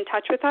just stay in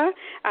touch with her,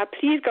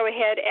 please go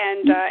ahead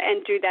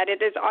and do that.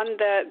 It is on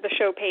the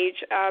show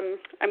page.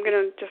 I'm going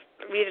to just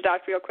read it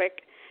out real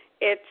quick.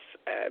 It's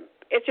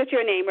just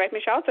your name, right,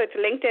 Michelle? So it's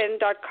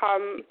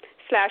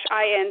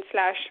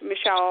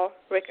linkedin.com/in/Michelle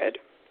Rickard.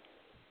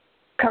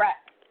 Correct.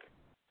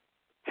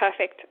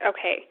 Perfect.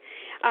 Okay.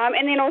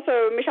 And then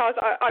also, Michelle is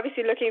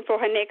obviously looking for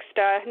her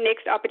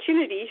next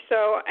opportunity.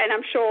 So, and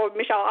I'm sure,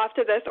 Michelle,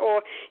 after this,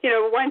 or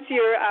once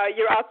you're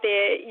out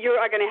there,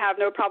 you are going to have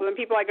no problem.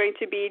 People are going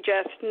to be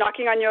just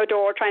knocking on your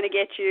door, trying to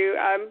get you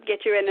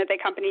in at their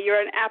company.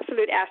 You're an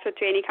absolute asset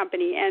to any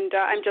company, and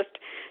I'm just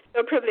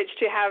so privileged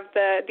to have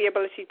the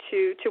ability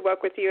to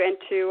work with you and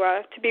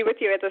to be with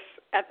you at this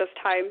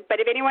time. But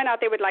if anyone out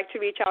there would like to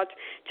reach out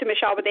to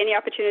Michelle with any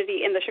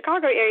opportunity in the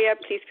Chicago area,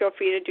 please feel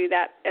free to do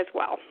that as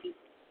well.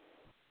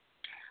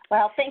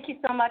 Well, thank you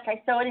so much.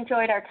 I so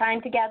enjoyed our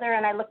time together,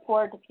 and I look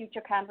forward to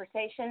future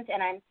conversations.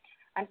 And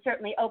I'm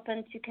certainly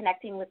open to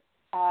connecting with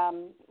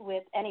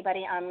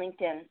anybody on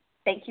LinkedIn.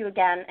 Thank you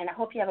again, and I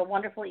hope you have a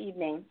wonderful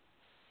evening.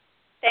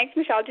 Thanks,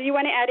 Michelle. Do you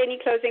want to add any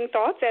closing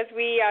thoughts as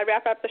we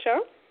wrap up the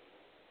show?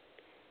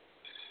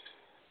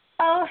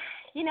 Oh,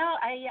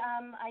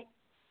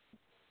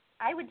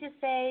 I would just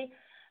say,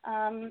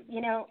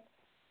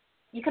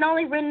 you can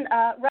only run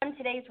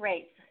today's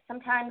race.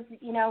 Sometimes,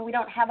 we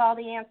don't have all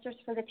the answers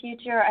for the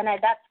future, and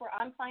that's where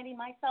I'm finding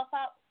myself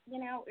out,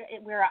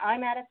 where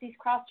I'm at these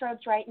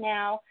crossroads right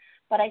now.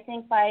 But I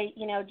think by,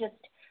 just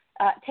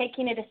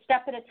taking it a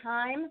step at a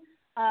time,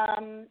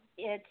 and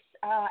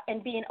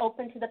being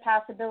open to the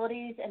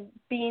possibilities and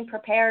being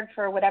prepared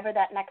for whatever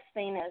that next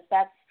thing is.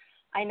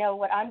 I know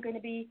what I'm going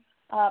to be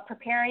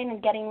preparing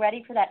and getting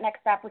ready for that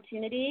next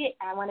opportunity.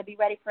 I want to be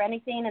ready for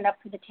anything and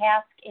up to the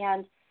task,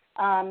 and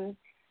I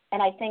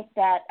think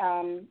that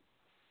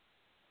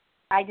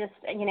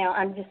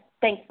I'm just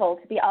thankful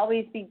to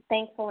always be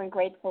thankful and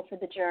grateful for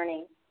the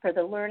journey, for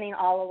the learning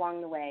all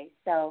along the way.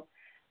 So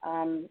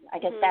I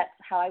guess that's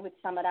how I would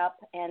sum it up,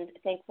 and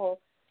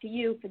thankful to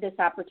you for this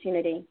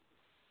opportunity.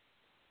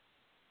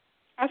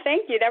 Oh,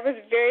 thank you. That was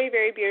very,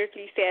 very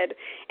beautifully said.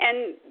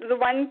 And the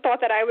one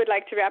thought that I would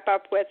like to wrap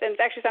up with, and it's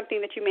actually something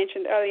that you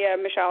mentioned earlier,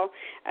 Michelle,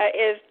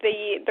 is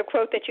the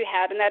quote that you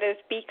had, and that is,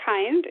 be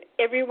kind.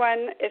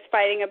 Everyone is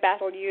fighting a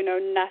battle you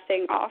know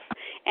nothing of.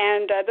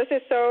 And this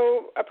is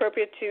so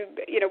appropriate to,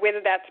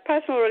 whether that's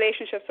personal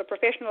relationships or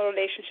professional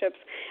relationships,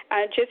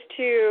 just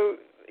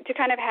to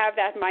kind of have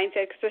that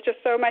mindset, because it's just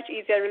so much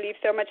easier, relieve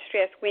so much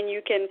stress when you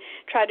can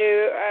try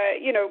to,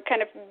 kind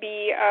of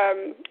be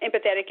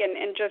empathetic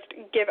and just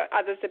give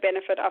others the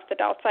benefit of the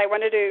doubt. So I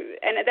wanted to,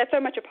 and that's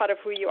so much a part of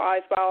who you are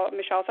as well,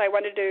 Michelle, so I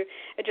wanted to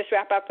just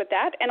wrap up with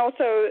that. And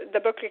also the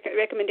book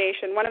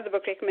recommendation, one of the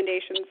book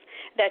recommendations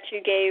that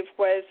you gave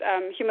was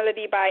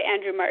Humility by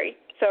Andrew Murray.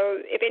 So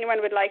if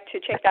anyone would like to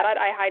check that out,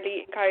 I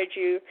highly encourage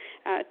you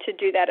to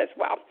do that as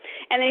well.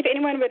 And then if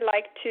anyone would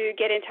like to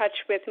get in touch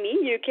with me,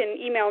 you can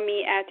email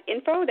me at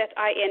info, that's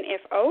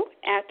INFO,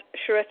 at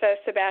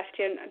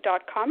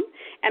sharissasebastian.com.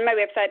 And my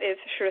website is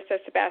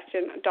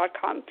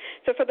sharissasebastian.com.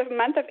 So for the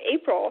month of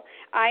April,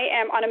 I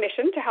am on a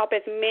mission to help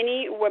as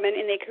many women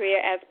in their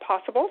career as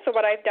possible. So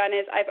what I've done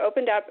is I've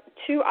opened up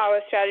 2-hour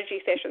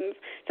strategy sessions.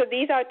 So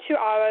these are 2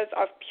 hours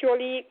of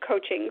purely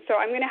coaching. So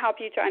I'm going to help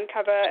you to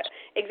uncover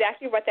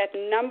exactly what that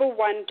number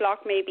one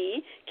block may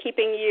be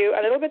keeping you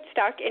a little bit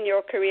stuck in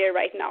your career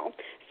right now.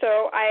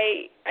 So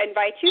I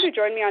invite you to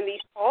join me on these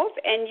calls,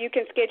 and you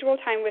can schedule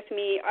time with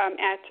me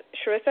at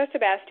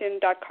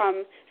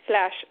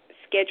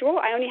sharissasebastian.com/schedule.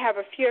 I only have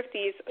a few of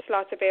these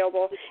slots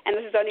available, and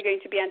this is only going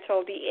to be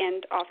until the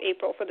end of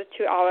April for the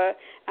 2-hour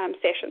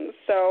sessions.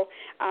 So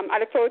I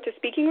look forward to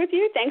speaking with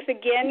you. Thanks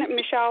again,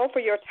 Michelle, for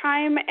your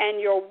time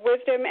and your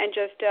wisdom, and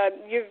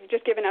you've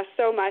just given us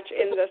so much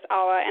in this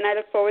hour, and I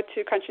look forward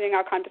to continuing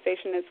our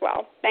conversation as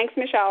well. Thanks,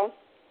 Michelle.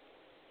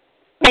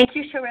 Thank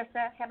you,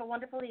 Charissa. Have a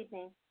wonderful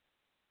evening.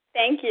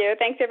 Thank you.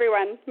 Thanks,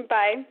 everyone.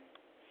 Bye.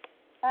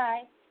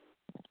 Bye.